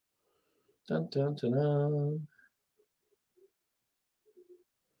 Dun, dun, dun, dun.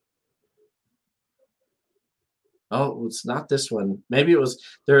 Oh, it's not this one. Maybe it was.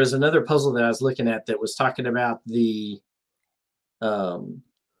 There was another puzzle that I was looking at that was talking about the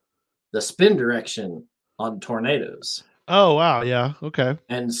spin direction on tornadoes. Oh, wow. Yeah. Okay.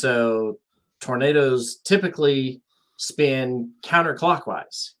 And so tornadoes typically spin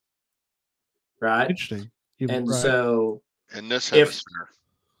counterclockwise, right? Interesting. So in this hemisphere.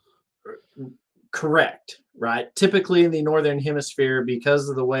 Correct, right? Typically in the northern hemisphere, because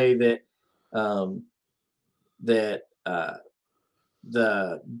of the way that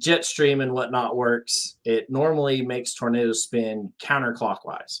the jet stream and whatnot works, it normally makes tornadoes spin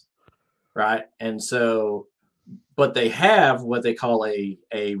counterclockwise, right? And so, but they have what they call a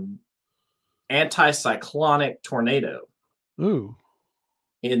anticyclonic tornado. Ooh.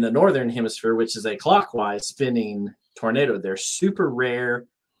 In the northern hemisphere, which is a clockwise spinning tornado. They're super rare.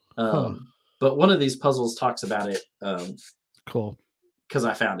 But one of these puzzles talks about it. Cool. Because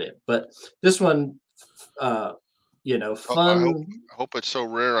I found it. But this one, fun. I hope it's so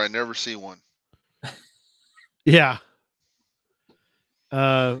rare I never see one. Yeah.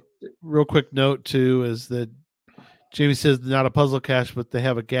 Real quick note too is that Jamie says not a puzzle cache, but they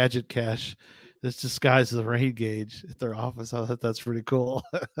have a gadget cache that's disguised as a rain gauge at their office. I thought that's pretty cool.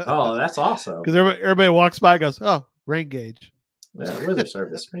 Oh, that's awesome. Because everybody walks by and goes, "Oh, rain gauge." Yeah, weather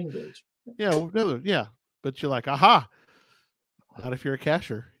service, rain gauge. Yeah. But you're like, aha. Not if you're a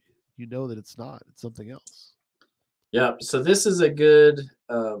cashier. You know that it's not. It's something else. Yeah. So this is a good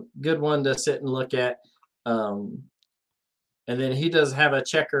one to sit and look at. And then he does have a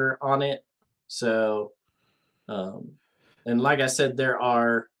checker on it. So, and like I said, there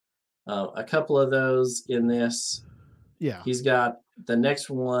are a couple of those in this. Yeah. He's got the next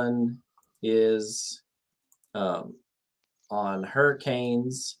one is on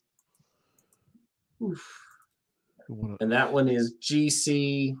hurricanes. Oof. And that one is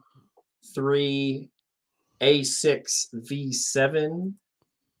GC3A6V7.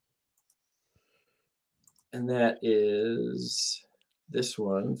 And that is this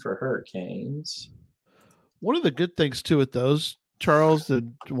one for hurricanes. One of the good things too with those, Charles, that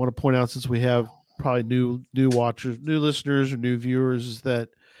I want to point out, since we have probably new watchers, new listeners, or new viewers, is that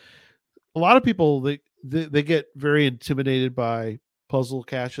a lot of people they get very intimidated by puzzle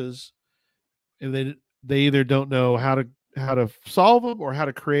caches, and they either don't know how to solve them or how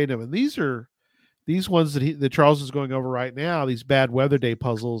to create them. And these ones that Charles is going over right now, these bad weather day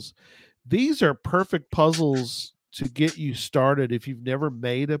puzzles, these are perfect puzzles to get you started if you've never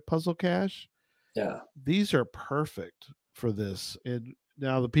made a puzzle cache. Yeah, these are perfect for this. And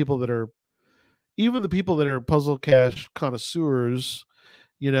now the people that are puzzle cache connoisseurs,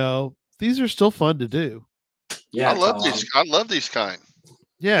 these are still fun to do. Yeah, I love these kind.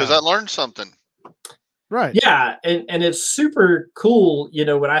 Yeah, because I learned something. Right. Yeah, and it's super cool.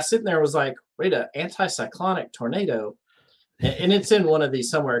 When I sit there, I was like, wait, an anticyclonic tornado. And it's in one of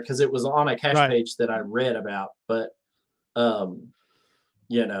these somewhere because it was on a cache page that I read about. But,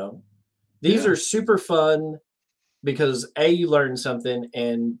 these are super fun because A, you learn something,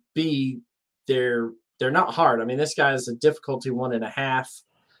 and B, they're not hard. I mean, this guy is a difficulty 1.5.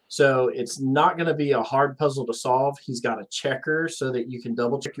 So it's not going to be a hard puzzle to solve. He's got a checker so that you can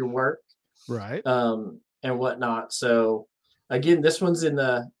double check your work. Right. And whatnot. So again, this one's in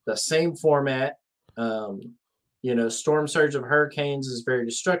the same format. Storm surge of hurricanes is very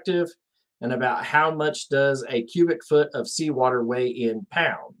destructive. And about how much does a cubic foot of seawater weigh in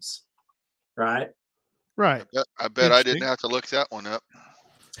pounds? Right. Right. I bet I didn't have to look that one up.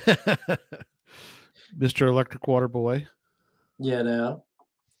 Mr. Electric Water Boy. Where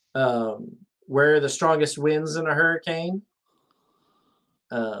are the strongest winds in a hurricane?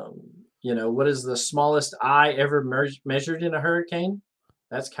 What is the smallest eye ever measured in a hurricane?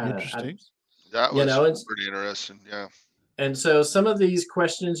 That's kind of interesting. That was pretty interesting. Yeah. And so some of these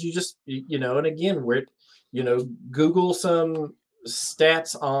questions you just, and again, Google some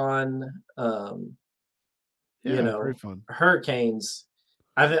stats on, very fun. hurricanes.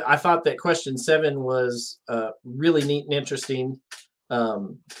 I thought that question 7 was really neat and interesting.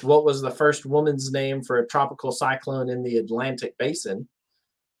 What was the first woman's name for a tropical cyclone in the Atlantic Basin?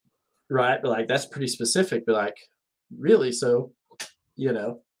 Right. But like, that's pretty specific, but like, really? So,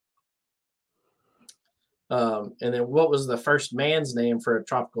 and then what was the first man's name for a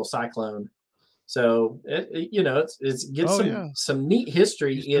tropical cyclone? So it gets some neat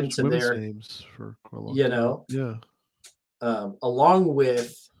history into their names for quite a long time. Along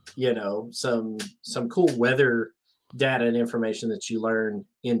with, some cool weather data and information that you learn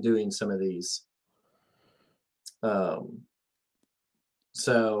in doing some of these.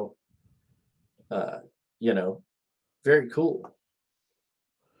 Very cool.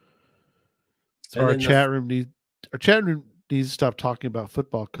 So our chat room needs to stop talking about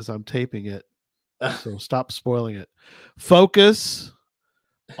football because I'm taping it. So stop spoiling it. Focus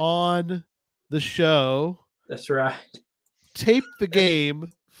on the show. That's right. Tape the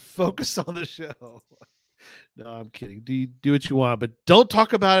game. Focus on the show. No, I'm kidding. Do what you want, but don't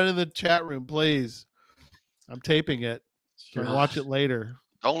talk about it in the chat room, please. I'm taping it. You can watch it later.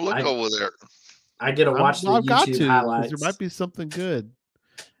 Don't look over there. I get to watch the YouTube highlights. There might be something good.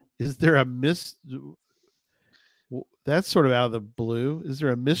 Is there a That's sort of out of the blue. Is there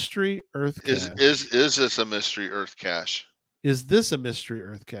a mystery Earth cache? Is this a mystery Earth cache? Is this a mystery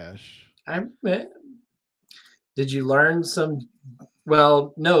Earth cache? Did you learn some?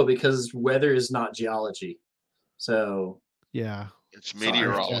 Well, no, because weather is not geology. So yeah, it's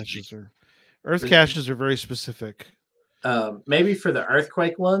meteorology. Earth caches are very specific. Maybe for the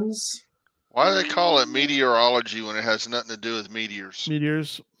earthquake ones. Why do they call it meteorology when it has nothing to do with meteors?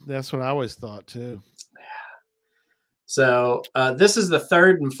 Meteors. That's what I always thought too. So this is the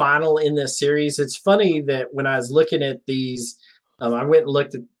third and final in this series. It's funny that when I was looking at these, I went and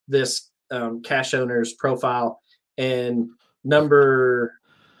looked at this cache owner's profile, and number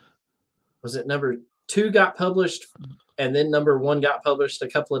 2 got published, and then number 1 got published a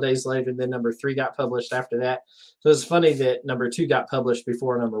couple of days later, and then number 3 got published after that. So it's funny that number 2 got published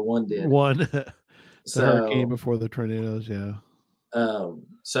before number 1 did. The hurricane before the tornadoes, yeah.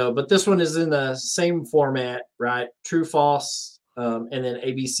 But this one is in the same format, right? True, false, and then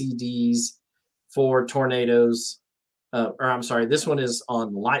ABCDs for tornadoes. Or I'm sorry, this one is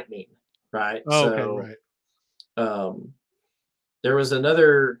on lightning, right? Oh, okay, right. There was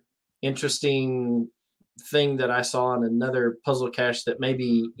another interesting thing that I saw in another puzzle cache that may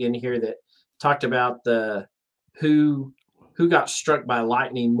be in here that talked about the who got struck by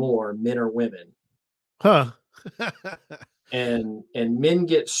lightning more, men or women. Huh. and men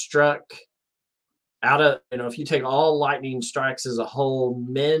get struck out of, if you take all lightning strikes as a whole,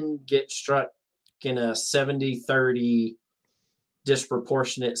 men get struck in a 70-30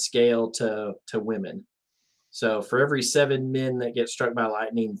 disproportionate scale to women. So for every 7 men that get struck by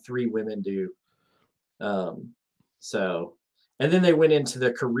lightning, 3 women do. And then they went into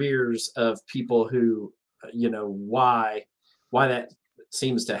the careers of people who, why that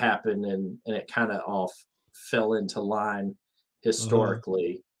seems to happen, and it kind of all fell into line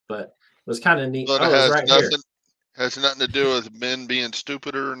historically, but it was kind of neat. But it has right nothing. Here. Has nothing to do with men being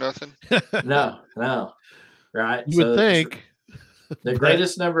stupider or nothing. No, right? You would think the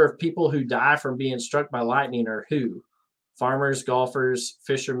greatest number of people who die from being struck by lightning are who? Farmers, golfers,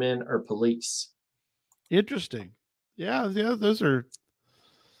 fishermen, or police. Interesting. Yeah, that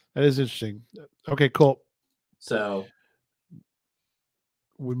is interesting. Okay, cool. So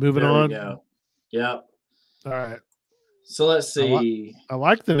we're moving on. We go. Yep. All right. So let's see. I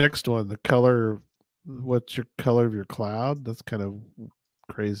like the next one. The color. What's your color of your cloud? That's kind of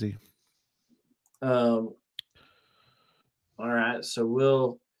crazy. All right. So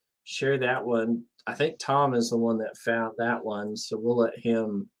we'll share that one. I think Tom is the one that found that one, so we'll let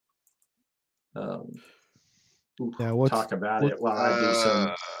him talk about it while I do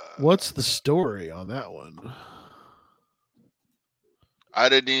some. What's the story on that one? I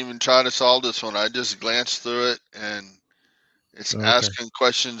didn't even try to solve this one. I just glanced through it, and it's asking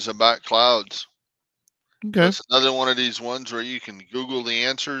questions about clouds. Okay. It's another one of these ones where you can Google the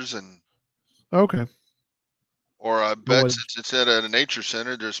answers and. Okay. Or I bet since it's at a nature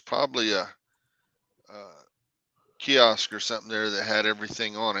center, there's probably a kiosk or something there that had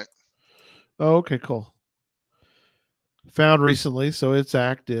everything on it. Oh, okay, cool. Found recently, so it's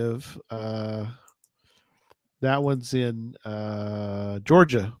active. That one's in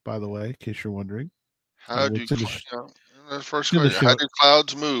Georgia, by the way, in case you're wondering. How do first question? How do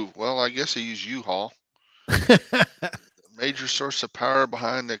clouds move? Well, I guess they use U-Haul. The major source of power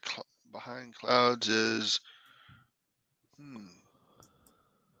behind clouds is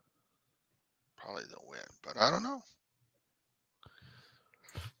probably the wind, but I don't know.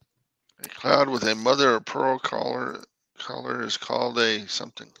 A cloud with a mother of pearl color is called a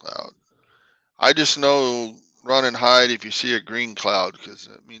something cloud. I just know run and hide if you see a green cloud, because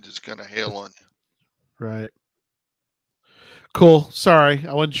that means it's going to hail on you. Right. Cool. Sorry,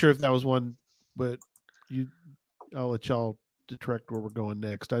 I wasn't sure if that was one, but I'll let y'all direct where we're going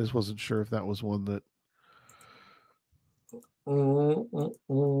next. I just wasn't sure if that was one that.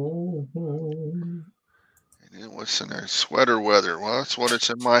 And then what's in there? Sweater weather. Well, that's what it's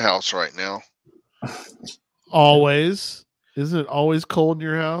in my house right now. Always. Isn't it always cold in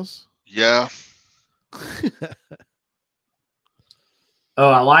your house? Yeah. Oh,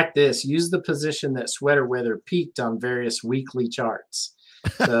 I like this. Use the position that sweater weather peaked on various weekly charts.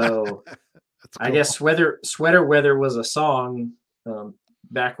 So cool. I guess sweater weather was a song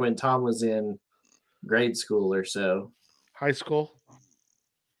back when Tom was in grade school or so. High school?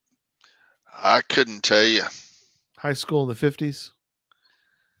 I couldn't tell you. High school in the 50s?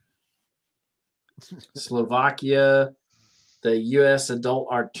 Slovakia, the U.S. adult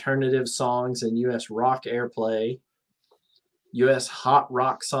alternative songs and U.S. rock airplay, U.S. hot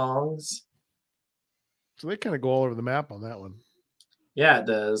rock songs. So they kind of go all over the map on that one. Yeah, it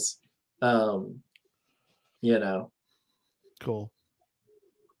does. Cool.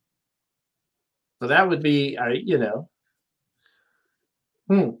 So that would be,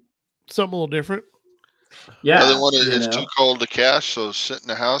 something a little different. Yeah. The other one is too cold to cache, so sit in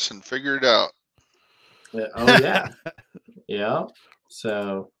the house and figure it out. Oh, yeah. Yeah.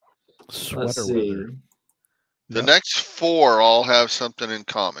 So let's see. Weather. The next 4 all have something in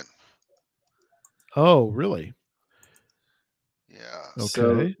common. Oh, really? Yeah. Okay.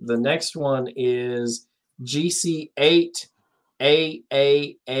 So the next one is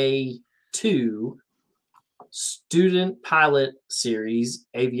GC8AAA2 Student Pilot Series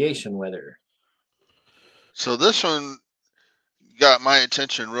Aviation Weather. So this one got my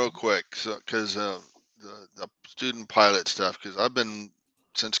attention real quick, because the student pilot stuff, because I've been,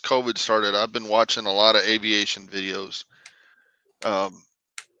 since COVID started, I've been watching a lot of aviation videos.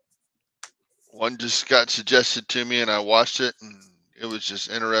 One just got suggested to me, and I watched it, and it was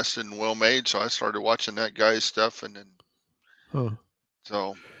just interesting and well made. So I started watching that guy's stuff, and then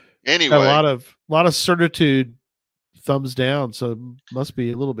so anyway, got a lot of certitude thumbs down, so it must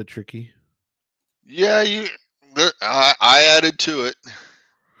be a little bit tricky. Yeah, I added to it.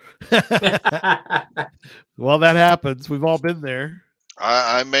 Well, that happens. We've all been there.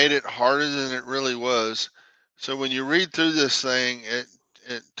 I made it harder than it really was. So when you read through this thing, it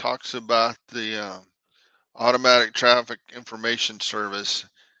talks about the automatic traffic information service,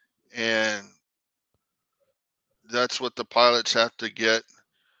 and that's what the pilots have to get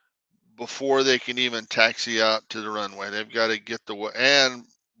before they can even taxi out to the runway. They've got to get and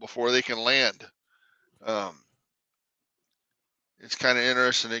before they can land. It's kind of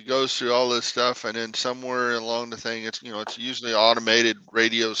interesting. It goes through all this stuff, and then somewhere along the thing, it's usually automated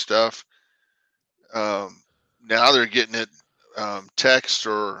radio stuff. Now they're getting it text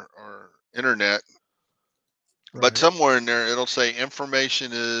or internet, Right. but somewhere in there it'll say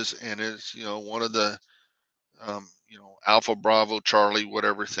information is, and it's one of the Alpha Bravo Charlie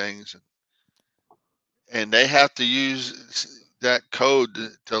whatever things, and they have to use that code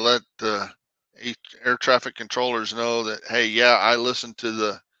to let the air traffic controllers know that, hey, yeah, I listened to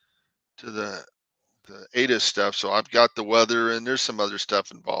the ATIS stuff, so I've got the weather, and there's some other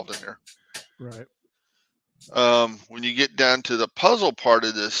stuff involved in there. Right. When you get down to the puzzle part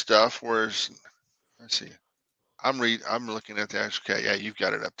of this stuff, let's see, I'm looking at the actual. Okay, yeah, you've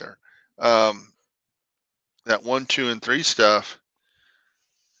got it up there. That 1, 2, and 3 stuff,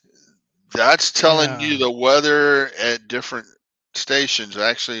 that's telling you the weather at different stations.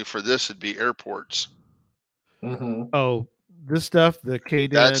 Actually, for this, it'd be airports. Mm-hmm. Oh, this stuff, the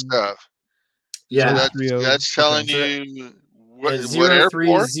KDN. That stuff. Yeah, so that's telling you what at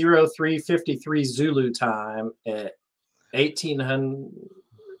airport. 03:53 Zulu time at 8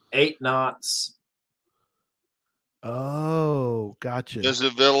 knots. Oh, gotcha.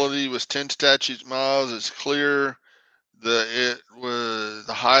 Visibility was 10 statute miles. It's clear. The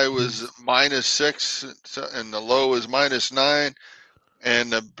high was -6 and the low was -9,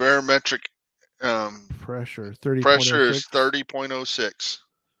 and the barometric pressure is 30.06.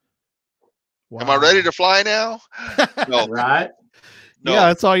 Wow. Am I ready to fly now? No. Right? No. Yeah,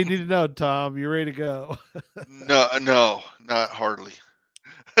 that's all you need to know, Tom. You're ready to go. No, not hardly.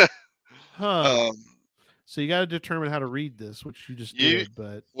 Huh. So you got to determine how to read this, which you just did,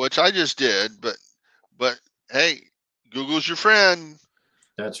 but which I just did, but hey, Google's your friend.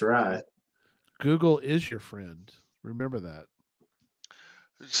 That's right. Google is your friend. Remember that.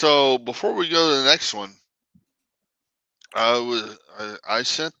 So before we go to the next one, I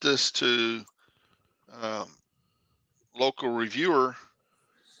sent this to local reviewer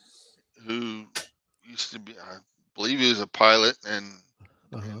who used to be, I believe he was a pilot and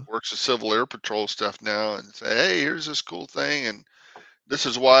works the Civil Air Patrol stuff now, and say, hey, here's this cool thing, and this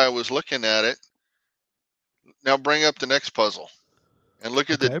is why I was looking at it. Now bring up the next puzzle and look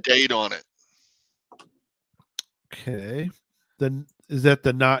at the date on it. Okay. Then is that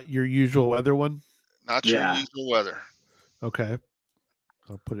the not your usual weather one? Not your usual weather. Okay.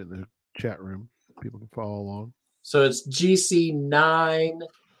 I'll put it in the chat room. People can follow along. So it's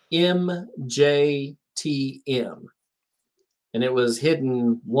GC9MJTM. And it was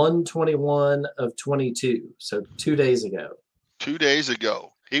hidden 1/21 of 22. So 2 days ago. 2 days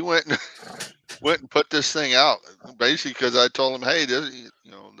ago. He went and put this thing out, basically because I told him, hey, this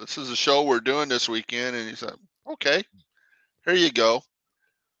is a show we're doing this weekend. And he said, okay, here you go.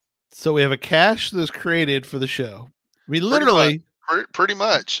 So we have a cache that's created for the show. I mean, literally. Pretty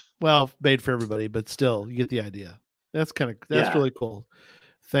much. Well, made for everybody, but still, you get the idea. That's really cool.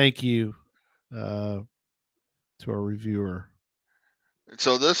 Thank you to our reviewer.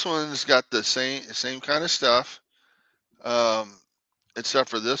 So this one's got the same kind of stuff, except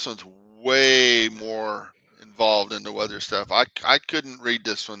for this one's way more involved in the weather stuff. I couldn't read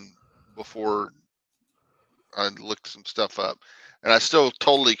this one before I looked some stuff up, and I still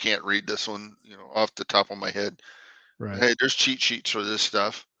totally can't read this one, off the top of my head. Right. Hey, there's cheat sheets for this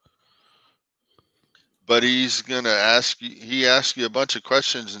stuff. But he's going to ask you, he asks you a bunch of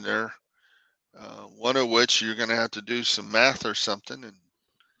questions in there, one of which you're going to have to do some math or something.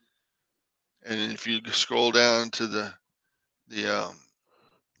 And if you scroll down to the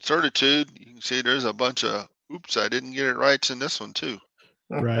certitude, you can see there's a bunch of, oops, I didn't get it right in this one too.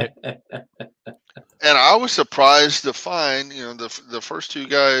 Right. And I was surprised to find, the first two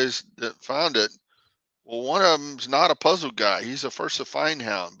guys that found it Well, one of them's not a puzzle guy. He's a Versifine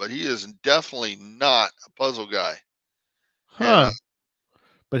hound, but he is definitely not a puzzle guy. Huh.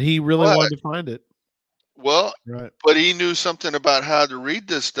 But he really But- wanted to find it. Well, Right. but he knew something about how to read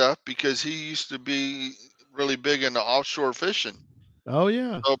this stuff because he used to be really big into offshore fishing. Oh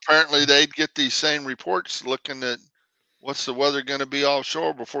yeah. So apparently they'd get these same reports looking at what's the weather going to be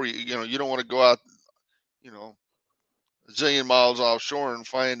offshore before you don't want to go out, a zillion miles offshore and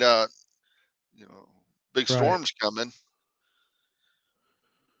find out, big Right. storms coming.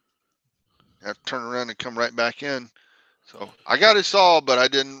 Have to turn around and come right back in. So I got it solved, but I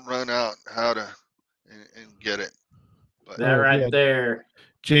didn't run out how to and get it. But That Oh, right yeah. there.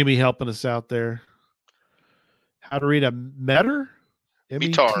 Jamie helping us out there. How to read a meter?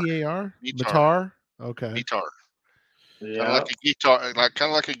 Metar. METAR? Metar. Metar? Okay. guitar, kind of Yeah. like a guitar, kind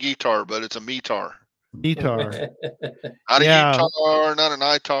of like a guitar, but it's a metar. Metar. Not Yeah. a guitar, not an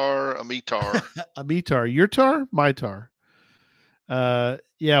itar, a metar. A metar. Your tar? My tar.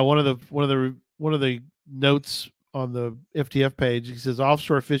 Yeah, one of the notes on the FTF page, he says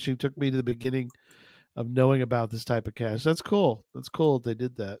offshore fishing took me to the beginning of knowing about this type of cache. That's cool. That's cool that they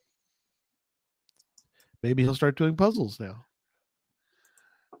did that. Maybe he'll start doing puzzles now.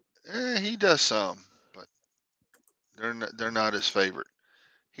 He does some, but they're not his favorite.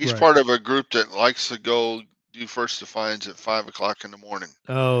 He's Right. part of a group that likes to go do first to finds at 5 o'clock in the morning.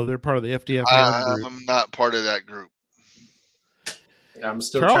 Oh, they're part of the FTF hound group. I'm not part of that group. I'm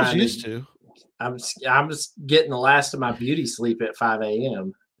still Charles trying used to. to. I'm just getting the last of my beauty sleep at 5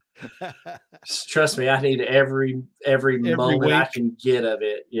 a.m. Trust me, I need every moment I wink. can get of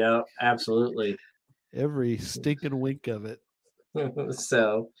it. Yeah, absolutely. Every stinking wink of it.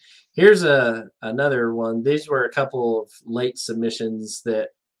 So here's another one. These were a couple of late submissions that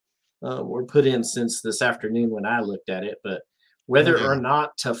were put in since this afternoon when I looked at it. But whether Yeah. or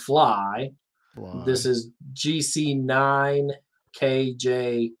not to fly, this is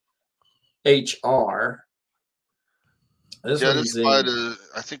GC9KJHR. This Yeah, one's this by in,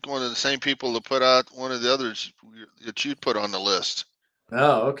 I think one of the same people that put out one of the others that you put on the list.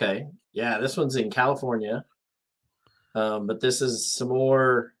 oh, okay. Yeah, this one's in California. But this is some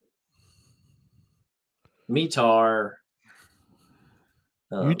more METAR.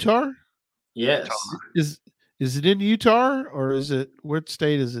 Utah? Yes. Is it in Utah or is it what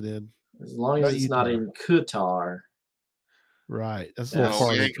state is it in? As long Not as it's not Utah. in Qatar. Right. That's a Yeah, little No,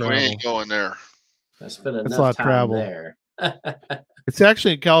 far we to ain't travel. going there. I spent That's a enough lot of time travel. there. It's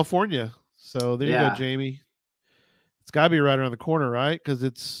actually in California. So there you Yeah. go, Jamie. It's got to be right around the corner, right? Because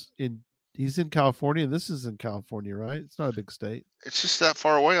he's in California, and this is in California, right? It's not a big state. It's just that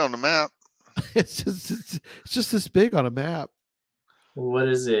far away on the map. It's just this big on a map. What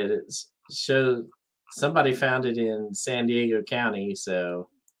is it? It's show somebody found it in San Diego County. So,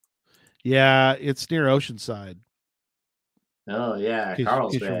 Yeah, it's near Oceanside. oh yeah, In case you're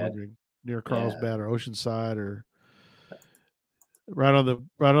Carlsbad. wondering, near Carlsbad or Oceanside, or right on the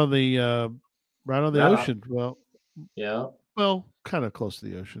Right on. ocean. Yeah, Well, kind of close to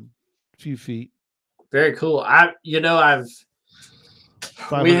the ocean, a few feet. very cool. We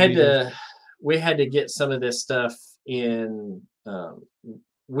 500 had meters. we had to get some of this stuff in.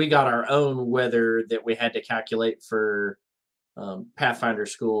 We got our own weather that we had to calculate for Pathfinder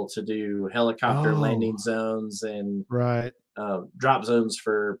School to do helicopter Oh. landing zones and Right. drop zones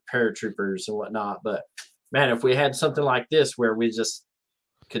for paratroopers and whatnot. But man, if we had something like this where we just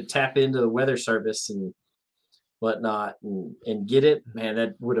could tap into the weather service and whatnot and get it, man,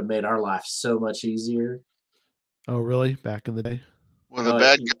 that would have made our life so much easier. Oh, really? Back in the day. Well, the Oh,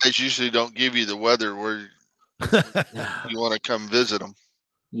 bad you- guys usually don't give you the weather where you want to come visit them.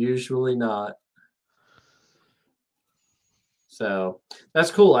 Usually not. So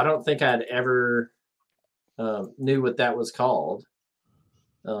that's cool. I don't think I'd ever knew what that was called.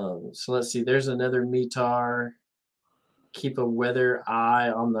 So let's see. There's another METAR. Keep a weather eye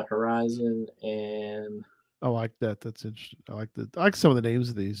on the horizon, and I like that. That's interesting. I like some of the names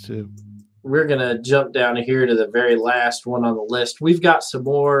of these too. we're gonna jump down here to the very last one on the list. We've got some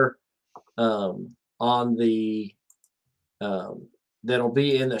more on the that'll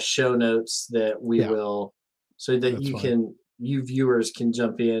be in the show notes that we Yeah. will, so that That's you fine. you viewers can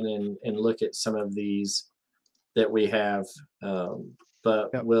jump in and look at some of these that we have.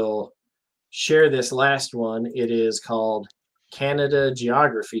 But Yep. we'll share this last one. It is called Canada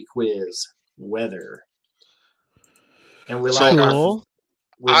Geography Quiz Weather, and we So- like our Cool.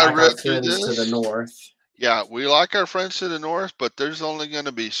 I our read through friends to the this. north. Yeah, we like our friends to the north, but there's only going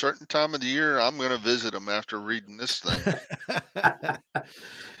to be a certain time of the year I'm going to visit them after reading this thing.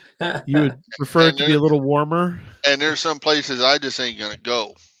 You would prefer it And to be a little warmer, And there's some places I just ain't going to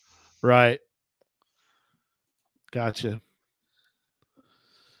go. right? Gotcha.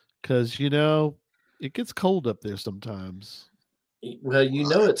 Because, it gets cold up there sometimes. Well,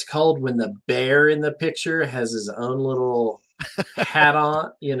 it's cold when the bear in the picture has his own little hat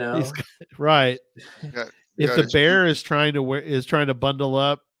on, Right. If got the his bear is trying to bundle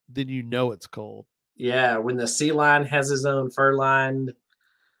up, then it's cold. Yeah, when the sea lion has his own fur-lined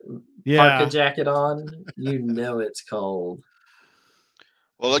parka Yeah. jacket on, it's cold.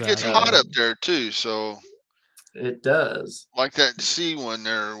 Well, it gets hot up there too, so it does. Like that sea one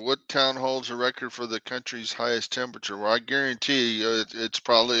there. What town holds a record for the country's highest temperature? Well, I guarantee you, it's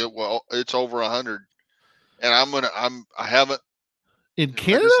probably it's over 100. And I haven't in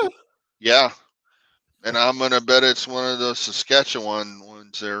Canada. Yeah, and I'm gonna bet it's one of those Saskatchewan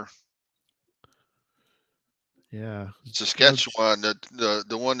ones there. Yeah, Saskatchewan,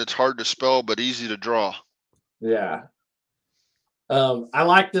 the one that's hard to spell but easy to draw. Yeah. I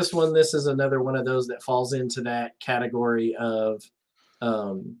like this one. This is another one of those that falls into that category of,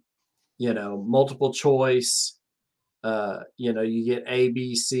 multiple choice. You get A,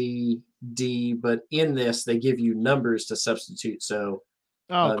 B, C, D, but in this they give you numbers to substitute. So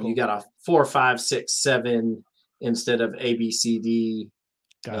cool. You got a 4, 5, 6, 7 instead of A, B, C, D,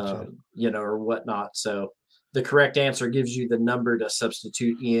 gotcha. Or whatnot. So the correct answer gives you the number to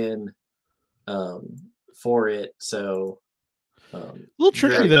substitute in for it. So a little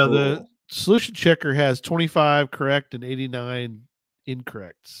tricky though. Cool. The solution checker has 25 correct and 89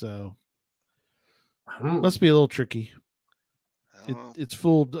 incorrect. So must be a little tricky. It's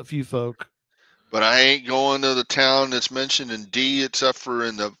fooled a few folk. But I ain't going to the town that's mentioned in D except for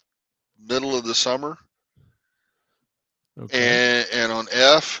in the middle of the summer. Okay. And on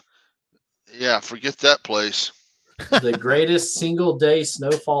F, yeah, forget that place. The greatest single day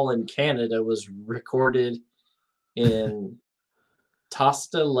snowfall in Canada was recorded in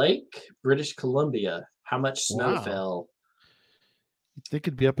Tosta Lake, British Columbia. How much snow fell? They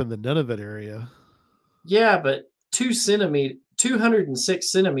could be up in the Nunavut area. Yeah, but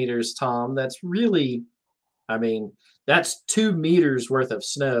 206 centimeters, Tom. That's really, that's 2 meters worth of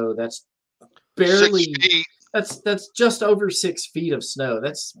snow. That's barely. 6 feet. That's just over 6 feet of snow.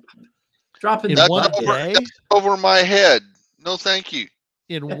 That's dropping in one day. That's over my head. No, thank you.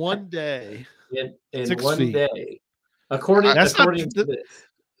 In one day. In 1 day. According to this.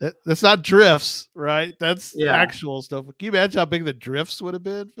 That's not drifts, right? That's actual stuff. Can you imagine how big the drifts would have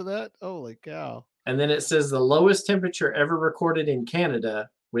been for that? Holy cow. And then it says the lowest temperature ever recorded in Canada,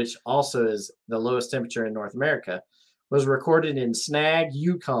 which also is the lowest temperature in North America, was recorded in Snag,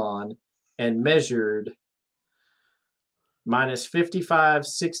 Yukon, and measured minus 55,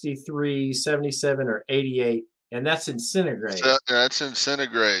 63, 77, or 88. And that's in centigrade. That's in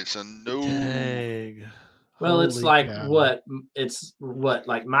centigrade. So no. Dang. Well, Holy it's like cow.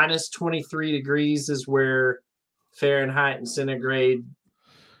 like minus 23 degrees is where Fahrenheit and centigrade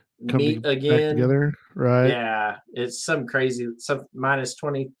meet again. Together, right? Yeah, it's some crazy, minus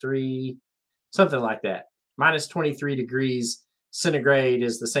 23, something like that. Minus 23 degrees centigrade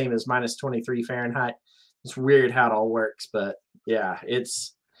is the same as minus 23 Fahrenheit. It's weird how it all works, but yeah,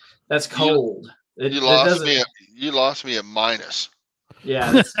 that's cold. You lost me at minus.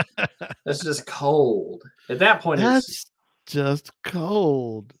 Yeah, that's just cold. At that point, it's just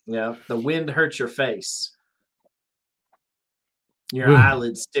cold. Yeah, the wind hurts your face. Your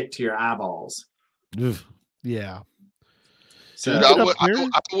eyelids stick to your eyeballs. Yeah. So dude,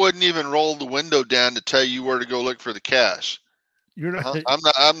 I wouldn't even roll the window down to tell you where to go look for the cash. You're not.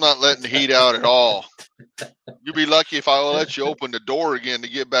 I'm not letting the heat out at all. You'd be lucky if I let you open the door again to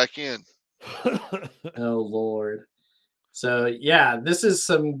get back in. Oh Lord. So yeah, this is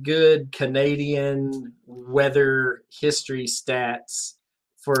some good Canadian weather history stats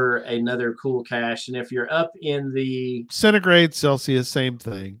for another cool cache. And if you're up in the centigrade, Celsius, same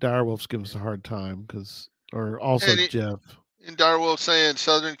thing. Direwolf's giving us a hard time Jeff. And Direwolf saying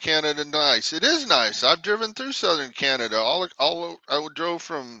Southern Canada nice. It is nice. I've driven through Southern Canada. I drove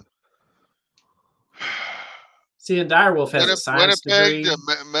from. See, and Direwolf has a science Winnipeg degree.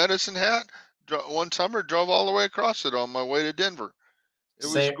 to Medicine Hat. One summer, drove all the way across it on my way to Denver. It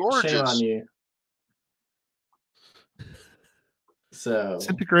was gorgeous. Shame on you. So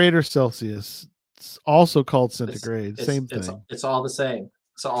centigrade or Celsius, it's also called centigrade. Same thing. It's all the same.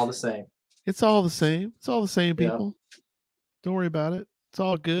 It's all the same. It's all the same. It's all the same, people. Don't worry about it. It's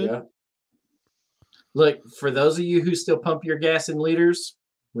all good. Yeah. Look, for those of you who still pump your gas in liters,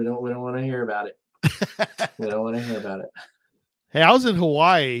 we don't want to hear about it. We don't want to hear about it. Hey, I was in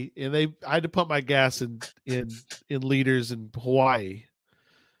Hawaii and I had to pump my gas in liters in Hawaii.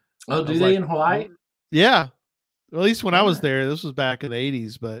 Oh, do they in Hawaii? Yeah. Well, at least when I was there, this was back in the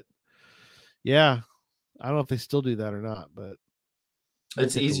 80s, but yeah, I don't know if they still do that or not, but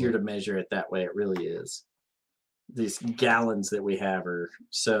It's easier to measure it that way. It really is. These gallons that we have are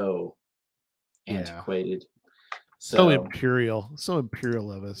so antiquated. So imperial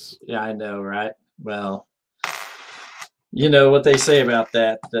of us. Yeah, I know, right? Well, you know what they say about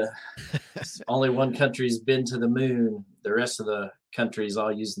that. Only one country's been to the moon. The rest of the countries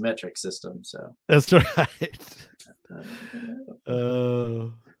all use the metric system. So that's right.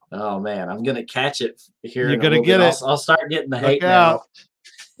 Oh man, I'm gonna catch it here. You're gonna get it. I'll start getting the hate now.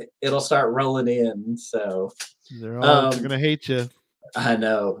 It'll start rolling in. So they're gonna hate you. I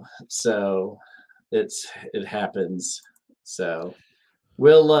know. So it happens. So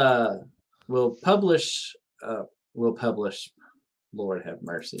we'll publish. Lord have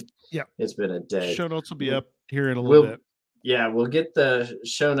mercy. Yeah, it's been a day. Show notes will be up here in a little bit. Yeah, we'll get the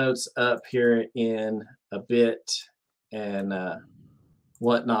show notes up here in a bit and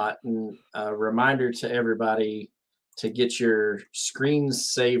whatnot. And a reminder to everybody to get your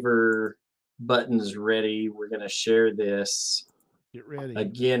screensaver buttons ready. We're going to share this Get ready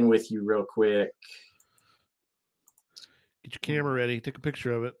again with you real quick. Get your camera ready. Take a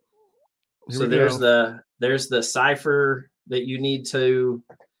picture of it. So there's the cipher that you need to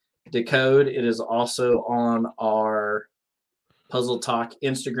decode. It is also on our Puzzle Talk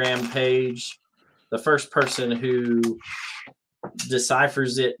Instagram page. The first person who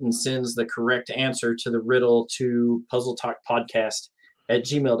deciphers it and sends the correct answer to the riddle to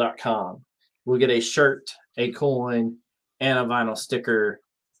puzzletalkpodcast@gmail.com will get a shirt, a coin, and a vinyl sticker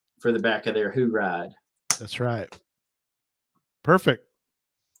for the back of their Who Ride. That's right. Perfect.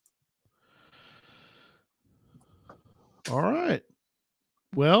 All right.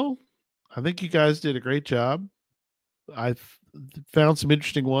 Well, I think you guys did a great job. I've found some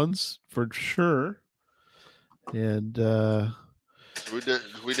interesting ones for sure. And we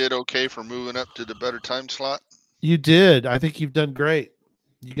did okay for moving up to the better time slot. You did. I think you've done great.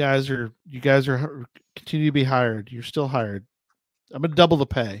 You guys are continue to be hired. You're still hired. I'm gonna double the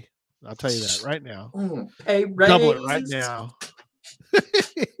pay. I'll tell you that right now. Pay raise. Double it right now.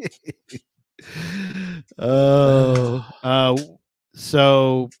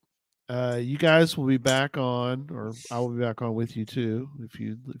 So you guys will be back on, or I will be back on with you too, if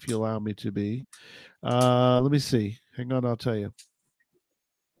you allow me to be. Let me see. Hang on, I'll tell you.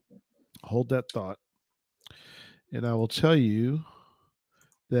 Hold that thought. And I will tell you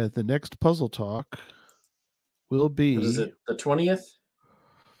that the next Puzzle Talk will be... Is it the 20th?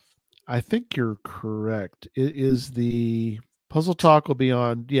 I think you're correct. It is the... Puzzle Talk will be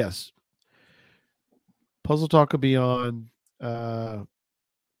on... Yes. Puzzle Talk will be on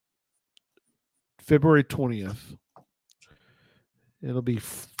February 20th. It'll be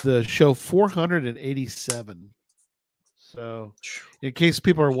the show 487. So, in case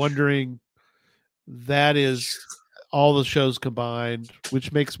people are wondering, that is all the shows combined,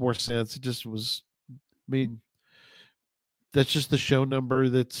 which makes more sense. It just was, I mean, that's just the show number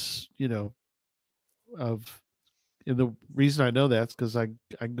that's, and the reason I know that's because I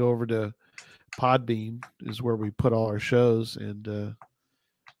can go over to Podbean, is where we put all our shows, and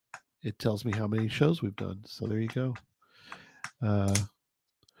it tells me how many shows we've done. So there you go.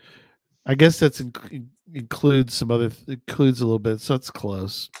 I guess that's includes a little bit, so it's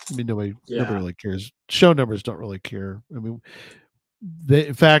close. I mean, nobody really cares. Show numbers don't really care. I mean,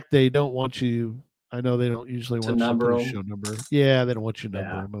 in fact, they don't want you. I know they don't usually want you to put a show number. Yeah, they don't want you to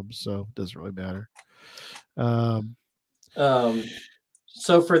number them, so it doesn't really matter.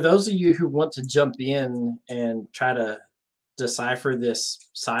 So for those of you who want to jump in and try to decipher this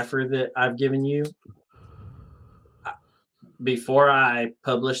cipher that I've given you, before I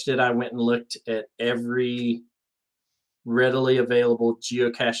published it, I went and looked at every readily available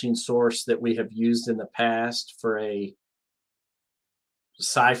geocaching source that we have used in the past for a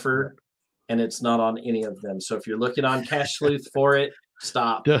cipher, and it's not on any of them. So if you're looking on Cache Sleuth for it,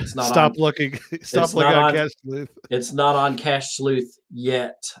 stop. It's not stop looking. Stop looking on Cache Sleuth. It's not on Cache Sleuth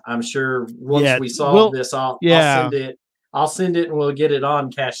yet. I'm sure once we solve this, I'll send it. I'll send it and we'll get it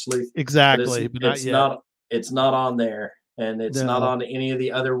on Cache Sleuth. Exactly, but not yet. It's not on there. And it's not on any of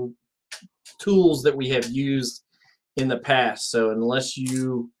the other tools that we have used in the past. So unless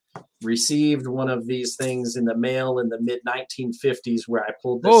you received one of these things in the mail in the mid-1950s where I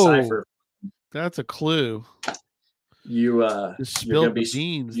pulled the cipher, that's a clue. You're gonna be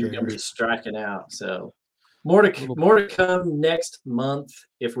striking out. So more to come next month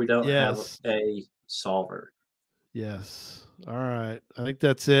if we don't have a solver. Yes. All right. I think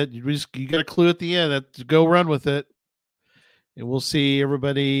that's it. You got a clue at the end. Go run with it. And we'll see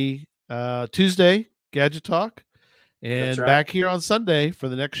everybody Tuesday, Gadget Talk, And right. back here on Sunday for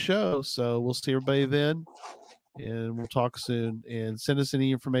the next show. So we'll see everybody then, and we'll talk soon. And send us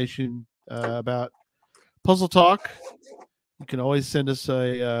any information about Puzzle Talk. You can always send us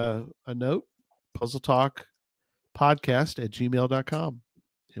a note, puzzletalkpodcast@gmail.com.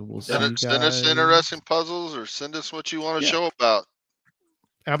 And we'll see you guys. Send us interesting puzzles, or send us what you want to show about.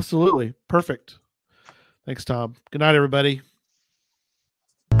 Absolutely. Perfect. Thanks, Tom. Good night, everybody.